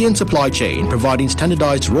resilient supply chain providing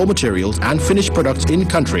standardized raw materials and finished products in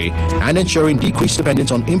country and ensuring decreased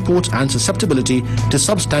dependence on imports and susceptibility to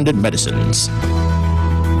substandard medicines.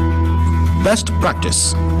 Best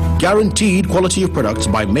practice. Guaranteed quality of products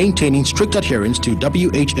by maintaining strict adherence to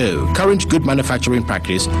WHO, current good manufacturing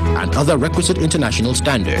practice, and other requisite international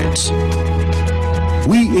standards.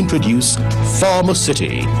 We introduce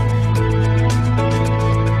Pharmacity.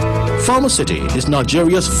 Pharmacity is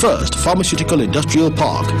Nigeria's first pharmaceutical industrial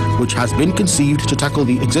park, which has been conceived to tackle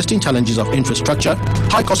the existing challenges of infrastructure,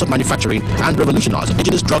 high cost of manufacturing, and revolutionize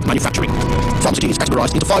indigenous drug manufacturing. Pharmacity is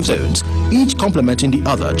categorized into 5 zones, each complementing the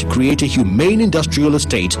other to create a humane industrial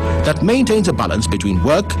estate that maintains a balance between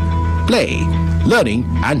work, play, learning,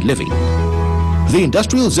 and living. The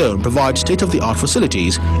industrial zone provides state-of-the-art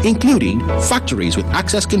facilities, including factories with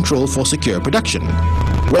access control for secure production,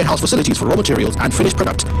 warehouse facilities for raw materials and finished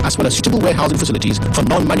products, as well as suitable warehousing facilities for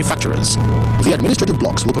non-manufacturers. The administrative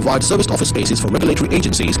blocks will provide serviced office spaces for regulatory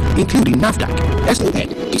agencies, including NAFDAC, SON,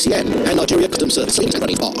 ECN, and Nigeria Customs Service and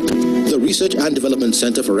Running Park. The Research and Development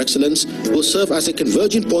Center for Excellence will serve as a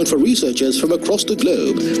converging point for researchers from across the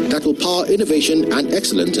globe that will power innovation and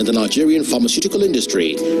excellence in the Nigerian pharmaceutical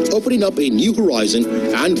industry, opening up a new horizon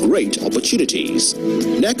and great opportunities.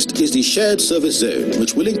 Next is the Shared Service Zone,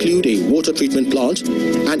 which will include a water treatment plant,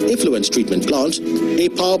 an effluent treatment plant, a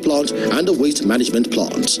power plant, and a waste management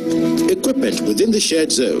plant. Equipment within the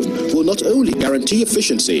shared zone will not only guarantee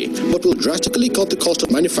efficiency, but will drastically cut the cost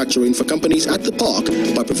of manufacturing for companies at the park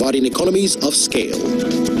by providing economies of scale.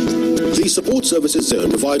 The Support Services Zone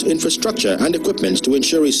provides infrastructure and equipment to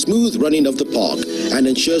ensure a smooth running of the park and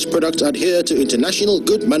ensures products adhere to international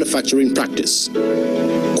good manufacturing practice.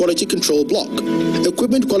 quality control block,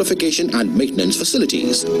 equipment qualification and maintenance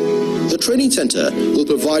facilities. The training center will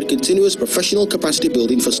provide continuous professional capacity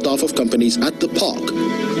building for staff of companies at the park,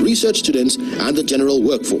 research students and the general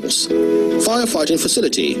workforce, firefighting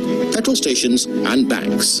facility, petrol stations and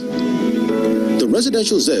banks. The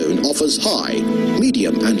residential zone offers high,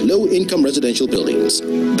 medium and low-income residential buildings,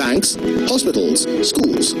 banks, hospitals,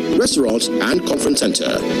 schools, restaurants and conference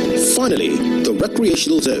center. Finally, the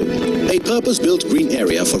recreational zone, a purpose-built green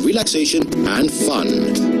area for relaxation and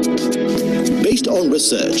fun. Based on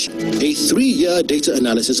research, a 3-year data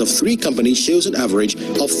analysis of 3 companies shows an average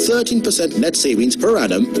of 13% net savings per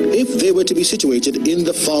annum if they were to be situated in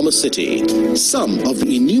the Pharma City. Some of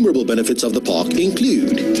the innumerable benefits of the park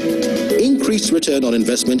include increased return on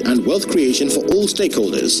investment and wealth creation for all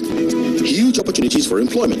stakeholders, huge opportunities for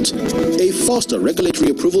employment, a faster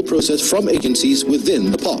regulatory approval process from agencies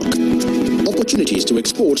within the park, opportunities to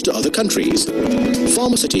export to other countries.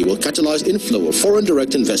 Pharma City will catalyze inflow of foreign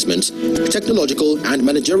direct investments, technological and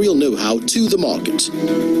managerial know-how to the market.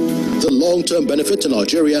 The long-term benefit to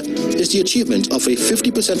Nigeria is the achievement of a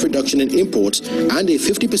 50% reduction in imports and a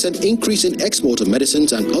 50% increase in export of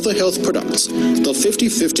medicines and other health products, the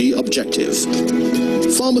 50-50 objective.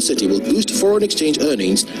 Pharma City will boost foreign exchange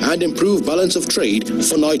earnings and improve balance of trade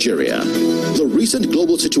for Nigeria. The recent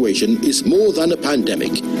global situation is more than a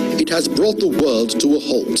pandemic. It has brought the world to a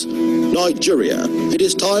halt. Nigeria, it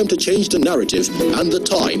is time to change the narrative, and the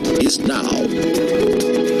time is now.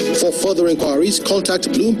 For further inquiries,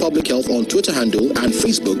 contact Bloom Public Health on Twitter handle and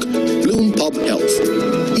Facebook, Bloom Pub Health.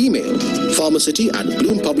 Email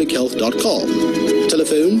pharmacity@bloompublichealth.com.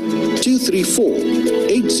 Telephone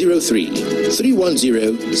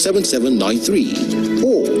 234-803-310-7793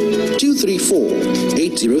 or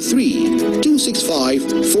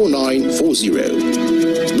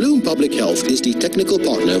 234-803-265-4940. Bloom Public Health is the technical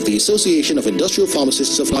partner of the Association of Industrial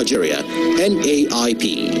Pharmacists of Nigeria,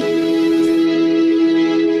 NAIP.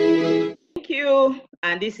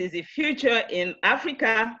 And this is the future in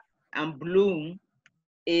Africa, and Bloom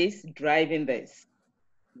is driving this,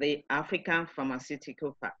 the African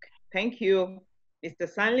Pharmaceutical Park. Thank you. Mr.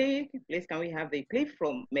 Stanley, please can we have the clip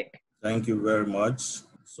from Merck? Thank you very much.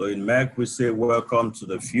 So in Merck, we say welcome to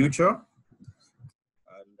the future.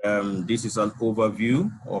 And this is an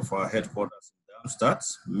overview of our headquarters in Darmstadt.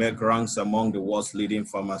 Merck ranks among the world's leading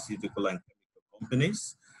pharmaceutical and chemical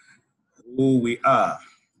companies. Who we are.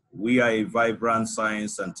 We are a vibrant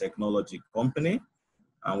science and technology company,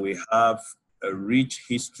 and we have a rich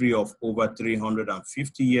history of over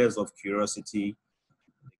 350 years of curiosity.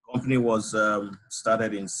 The company was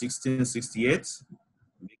started in 1668,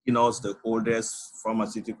 making us the oldest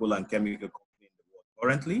pharmaceutical and chemical company in the world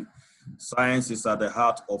currently. Science is at the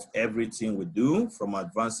heart of everything we do, from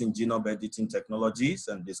advancing genome editing technologies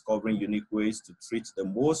and discovering unique ways to treat the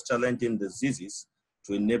most challenging diseases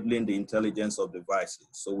to enabling the intelligence of devices.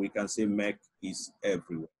 So we can say Merck is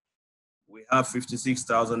everywhere. We have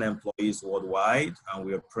 56,000 employees worldwide, and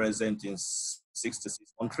we are present in 66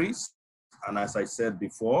 countries. And as I said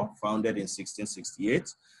before, founded in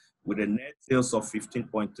 1668, with a net sales of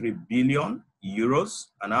 15.3 billion euros.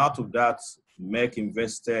 And out of that, Merck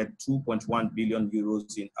invested 2.1 billion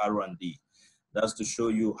euros in R&D. That's to show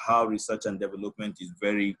you how research and development is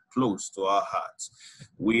very close to our hearts.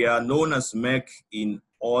 We are known as Merck in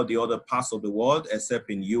all the other parts of the world, except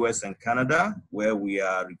in US and Canada, where we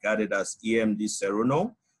are regarded as EMD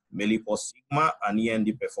Serono, Melipos Sigma, and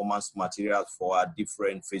EMD Performance Materials for our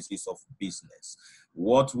different phases of business.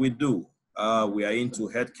 What we do, we are into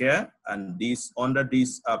healthcare, and under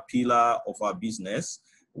this pillar of our business,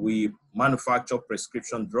 we manufacture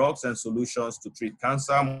prescription drugs and solutions to treat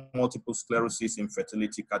cancer, multiple sclerosis,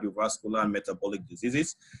 infertility, cardiovascular, and metabolic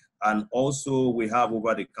diseases. And also we have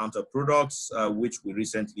over-the-counter products, which we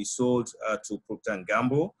recently sold to Procter &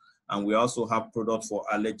 Gamble. And we also have products for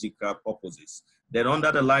allergic purposes. Then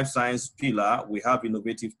under the life science pillar, we have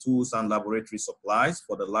innovative tools and laboratory supplies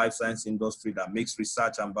for the life science industry that makes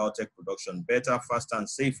research and biotech production better, faster, and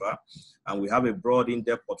safer. And we have a broad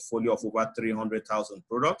in-depth portfolio of over 300,000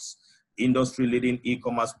 products, industry-leading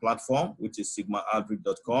e-commerce platform, which is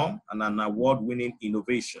sigmaaldrich.com, and an award-winning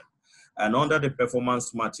innovation. And under the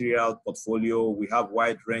performance material portfolio, we have a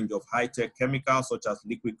wide range of high-tech chemicals, such as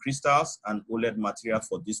liquid crystals and OLED materials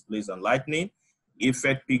for displays and lighting,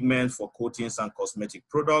 effect pigments for coatings and cosmetic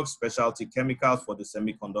products, specialty chemicals for the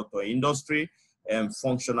semiconductor industry, and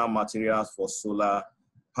functional materials for solar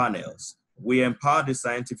panels. We empower the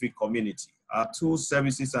scientific community. Our tools,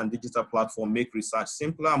 services, and digital platform make research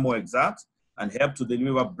simpler and more exact and help to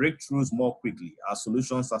deliver breakthroughs more quickly. Our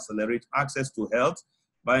solutions accelerate access to health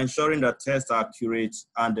by ensuring that tests are accurate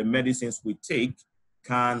and the medicines we take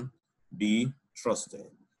can be trusted.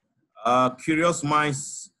 Curious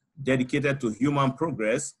minds dedicated to human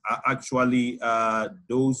progress are actually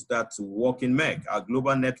those that work in Merck. Our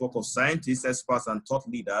global network of scientists, experts, and thought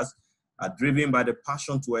leaders are driven by the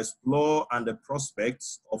passion to explore and the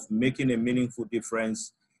prospects of making a meaningful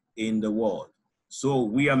difference in the world. So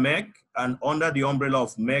we are Merck, and under the umbrella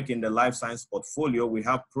of Merck in the life science portfolio, we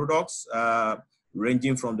have products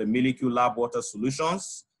ranging from the molecular lab water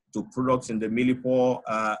solutions to products in the Millipore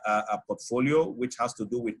portfolio, which has to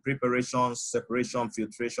do with preparation, separation,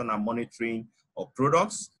 filtration, and monitoring of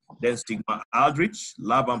products. Then Sigma Aldrich,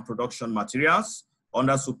 lab and production materials.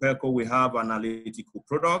 Under Superco, we have analytical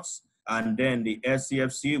products. And then the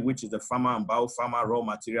SCFC, which is the pharma and biopharma raw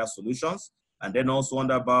material solutions. And then also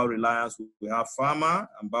under BioReliance, we have pharma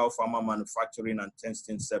and biopharma manufacturing and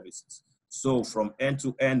testing services. So from end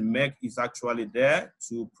to end, Merck is actually there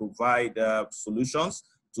to provide solutions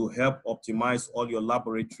to help optimize all your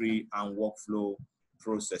laboratory and workflow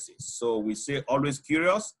processes. So we say always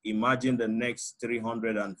curious, imagine the next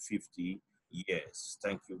 350 years.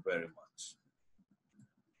 Thank you very much.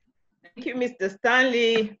 Thank you, Mr.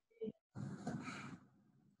 Stanley.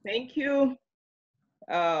 Thank you.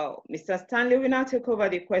 Mr. Stanley will now take over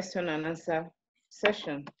the question and answer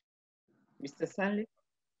session. Mr. Stanley.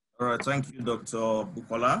 All right, thank you, Dr.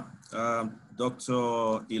 Bukola.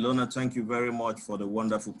 Dr. Ilona, thank you very much for the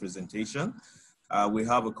wonderful presentation. We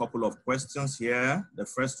have a couple of questions here. The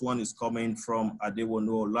first one is coming from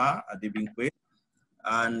Adewonola Adebinkwe.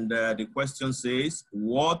 And the question says,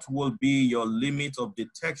 what will be your limit of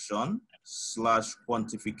detection /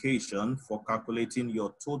 quantification for calculating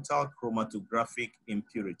your total chromatographic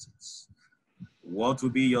impurities? What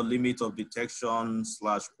will be your limit of detection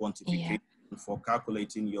 / quantification for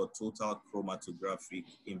calculating your total chromatographic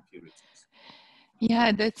impurities?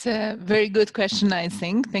 Yeah, that's a very good question, I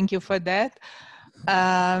think. Thank you for that.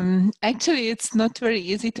 Actually, it's not very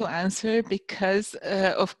easy to answer because,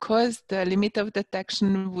 of course, the limit of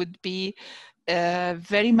detection would be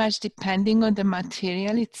very much depending on the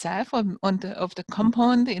material itself, of the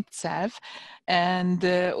compound itself, and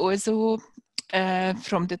also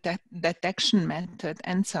from the detection method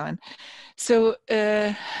and so on. So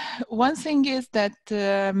one thing is that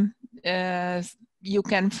you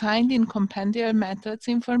can find in compendial methods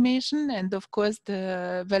information, and of course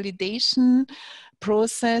the validation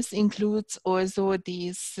process includes also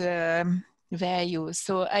these values.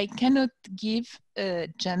 So I cannot give a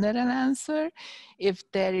general answer. If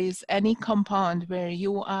there is any compound where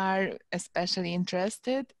you are especially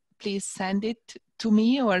interested, please send it to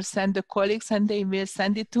me or send the colleagues and they will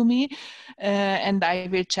send it to me, and I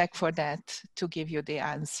will check for that to give you the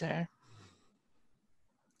answer.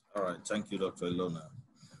 All right, thank you, Dr. Ilona.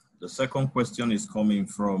 The second question is coming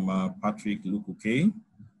from Patrick Lukuke,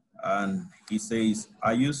 and he says,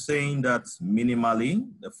 are you saying that minimally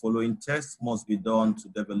the following tests must be done to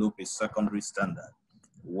develop a secondary standard?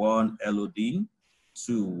 1, LOD,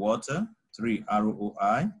 2, water, 3,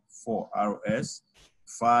 ROI, 4, ROS,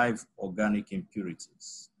 5, organic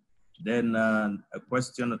impurities. Then a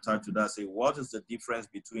question attached to that says, what is the difference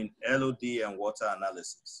between LOD and water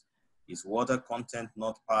analysis? Is water content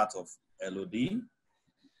not part of LOD?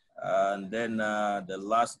 And then the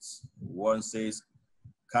last one says,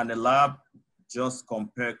 can the lab just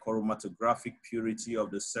compare chromatographic purity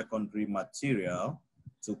of the secondary material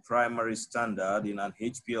to primary standard in an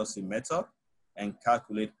HPLC method and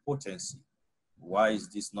calculate potency? Why is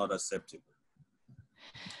this not acceptable?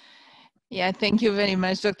 Yeah, thank you very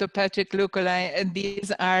much, Dr. Patrick Lukola.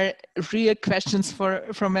 These are real questions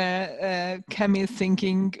from a chemist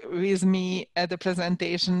thinking with me at the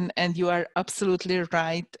presentation, and you are absolutely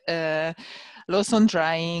right. Loss on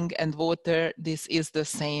drying and water, this is the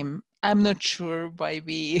same. I'm not sure why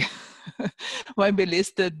we why we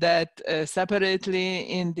listed that separately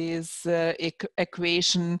in this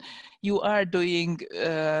equation. You are doing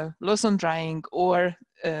loss on drying or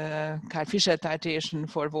Carl-Fischer titration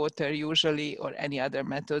for water usually, or any other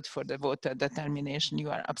method for the water determination.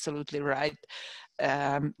 You are absolutely right.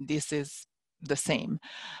 This is the same.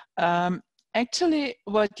 Actually,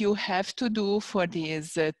 what you have to do for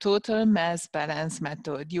this total mass balance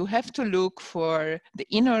method, you have to look for the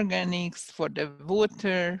inorganics, for the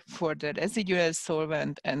water, for the residual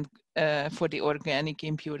solvent, and for the organic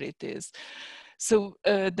impurities. So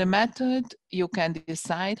the method, you can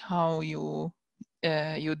decide how you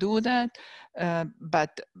do that,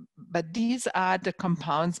 but these are the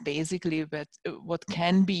compounds basically what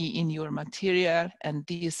can be in your material, and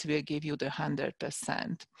this will give you the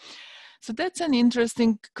 100%. So that's an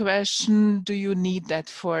interesting question. Do you need that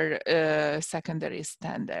for secondary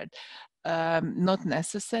standard? not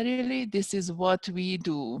necessarily. This is what we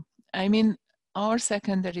do. I mean, our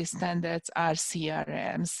secondary standards are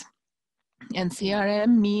CRMs. And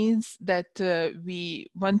CRM means that we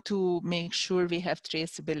want to make sure we have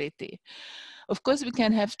traceability. Of course, we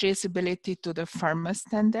can have traceability to the pharma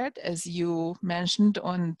standard, as you mentioned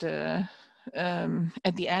on the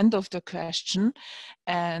at the end of the question.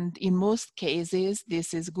 And in most cases,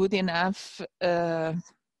 this is good enough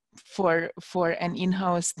for an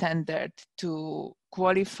in-house standard to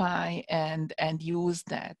qualify and use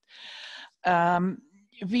that.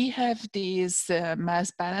 We have this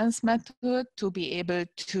mass balance method to be able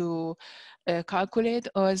to calculate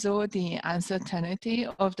also the uncertainty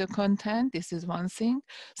of the content. This is one thing.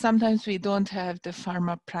 Sometimes we don't have the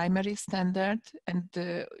pharma primary standard, and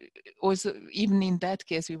also even in that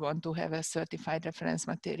case, we want to have a certified reference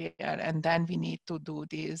material, and then we need to do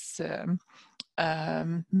this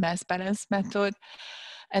mass balance method.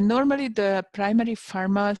 And normally the primary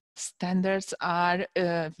pharma standards are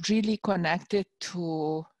really connected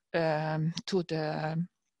to the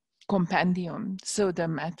compendium, so the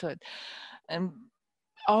method. And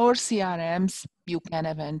our CRMs you can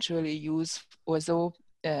eventually use also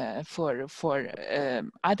for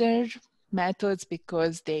other methods,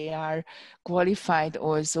 because they are qualified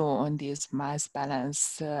also on this mass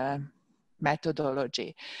balance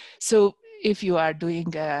methodology. So if you are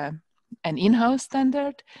doing an in-house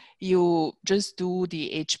standard, you just do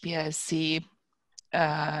the HPLC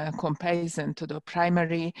comparison to the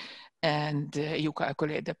primary, and you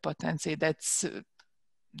calculate the potency.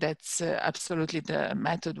 That's absolutely the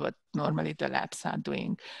method what normally the labs are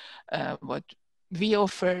doing. What we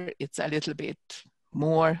offer, it's a little bit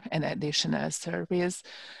more an additional service,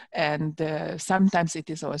 and sometimes it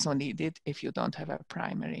is also needed if you don't have a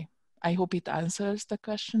primary. I hope it answers the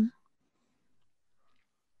question.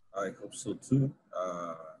 I hope so too.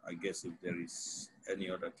 I guess if there is any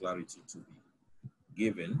other clarity to be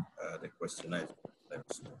given, the questionnaire let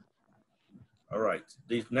us know. All right,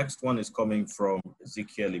 the next one is coming from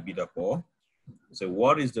Ezekiel Ibidapo. So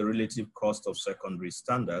what is the relative cost of secondary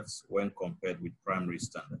standards when compared with primary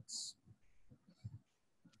standards?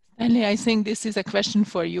 Stanley, I think this is a question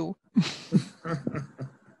for you.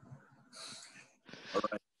 All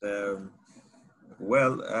right.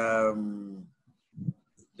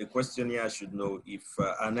 The question here should know if,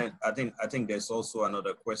 and then I think there's also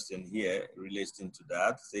another question here relating to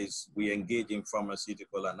that. It says, we engage in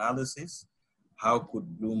pharmaceutical analysis. How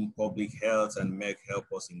could Bloom Public Health and Merck help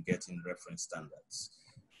us in getting reference standards?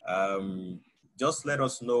 Just let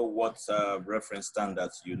us know what reference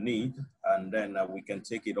standards you need, and then we can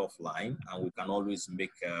take it offline, and we can always make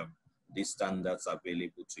these standards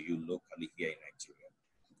available to you locally here in Nigeria.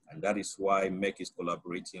 And that is why Merck is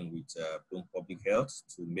collaborating with Bloom Public Health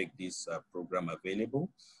to make this program available,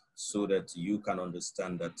 so that you can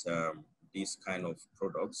understand that these kind of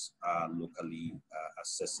products are locally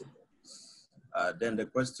accessible. Then the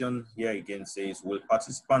question here again says, will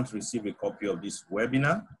participants receive a copy of this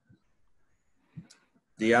webinar?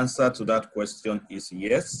 The answer to that question is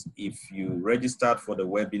yes. If you registered for the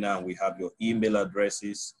webinar and we have your email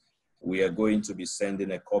addresses, we are going to be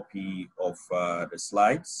sending a copy of the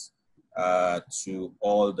slides to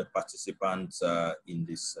all the participants in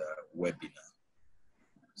this webinar.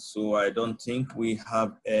 So I don't think we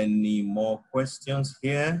have any more questions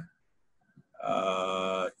here.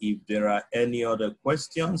 If there are any other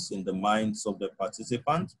questions in the minds of the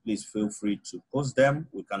participants, please feel free to post them.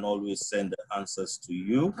 We can always send the answers to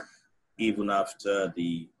you even after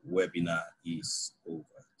the webinar is over.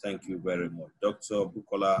 Thank you very much. Dr.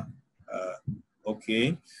 Olubukola,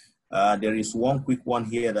 okay. There is one quick one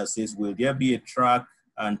here that says, will there be a track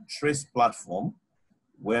and trace platform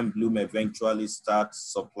when Bloom eventually starts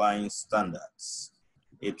supplying standards?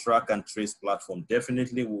 A track and trace platform,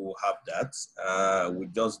 definitely we will have that.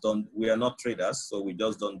 We are not traders, so we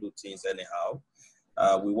just don't do things anyhow.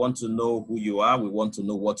 We want to know who you are. We want to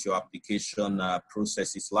know what your application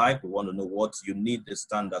process is like. We want to know what you need the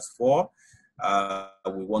standards for.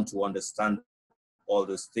 We want to understand all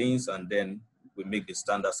those things, and then we make the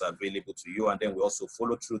standards available to you. And then we also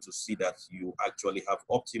follow through to see that you actually have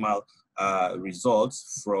optimal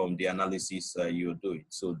results from the analysis you're doing.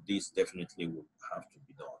 So this definitely will have to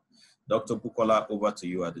be done. Dr. Bukola, over to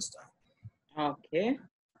you at this time. Okay.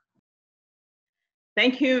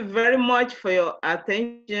 Thank you very much for your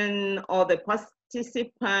attention, all the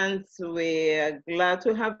participants. We're glad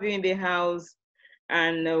to have you in the house.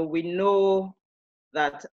 And we know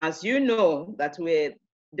that, as you know, that we're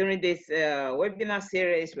during this webinar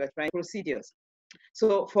series, we're trying procedures.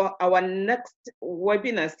 So for our next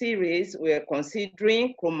webinar series, we're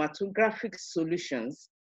considering chromatographic solutions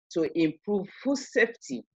to improve food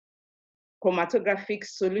safety, chromatographic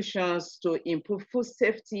solutions to improve food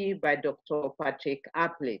safety by Dr. Patrick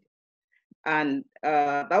Appley. And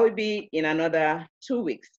that will be in another 2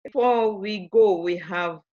 weeks. Before we go, we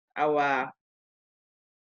have our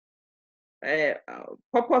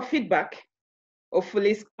pop-up feedback.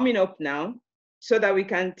 Hopefully it's coming up now so that we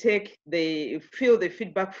can fill the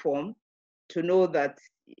feedback form to know that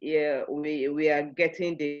we are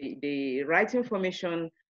getting the right information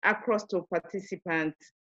across to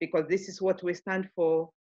participants, because this is what we stand for,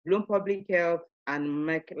 Bloom Public Health and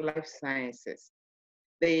Merck Life Sciences.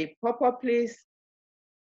 The pop-up, please.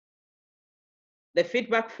 The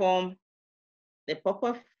feedback form, the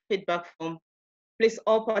pop-up feedback form. Please,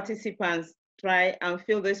 all participants, try and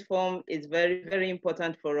fill this form. It's very, very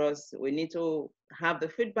important for us. We need to have the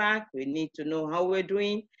feedback. We need to know how we're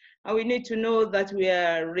doing. And we need to know that we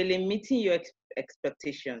are really meeting your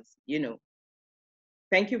expectations, you know.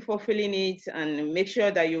 Thank you for filling it, and make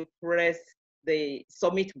sure that you press the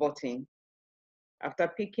submit button after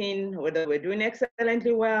picking whether we're doing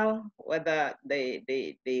excellently well, whether the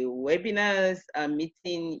webinars are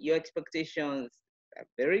meeting your expectations.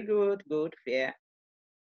 Very good, good, fair.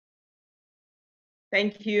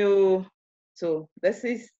 Thank you. So this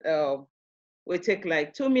is, will take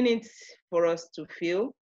like 2 minutes for us to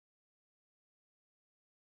fill.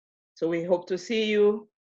 So we hope to see you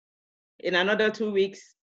in another 2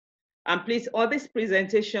 weeks. And please, all these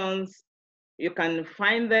presentations, you can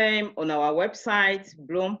find them on our website,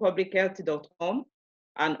 bloompublichealth.com,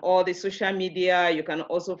 and all the social media. You can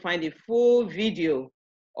also find a full video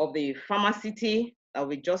of the pharmacy that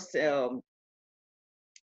we just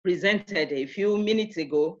presented a few minutes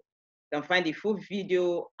ago. You can find the full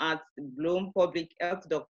video at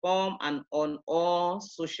bloompublichealth.com and on all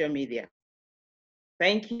social media.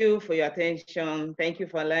 Thank you for your attention. Thank you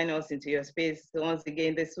for allowing us into your space once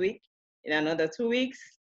again this week. In another 2 weeks,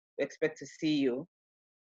 we expect to see you.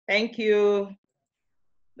 Thank you.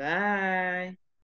 Bye.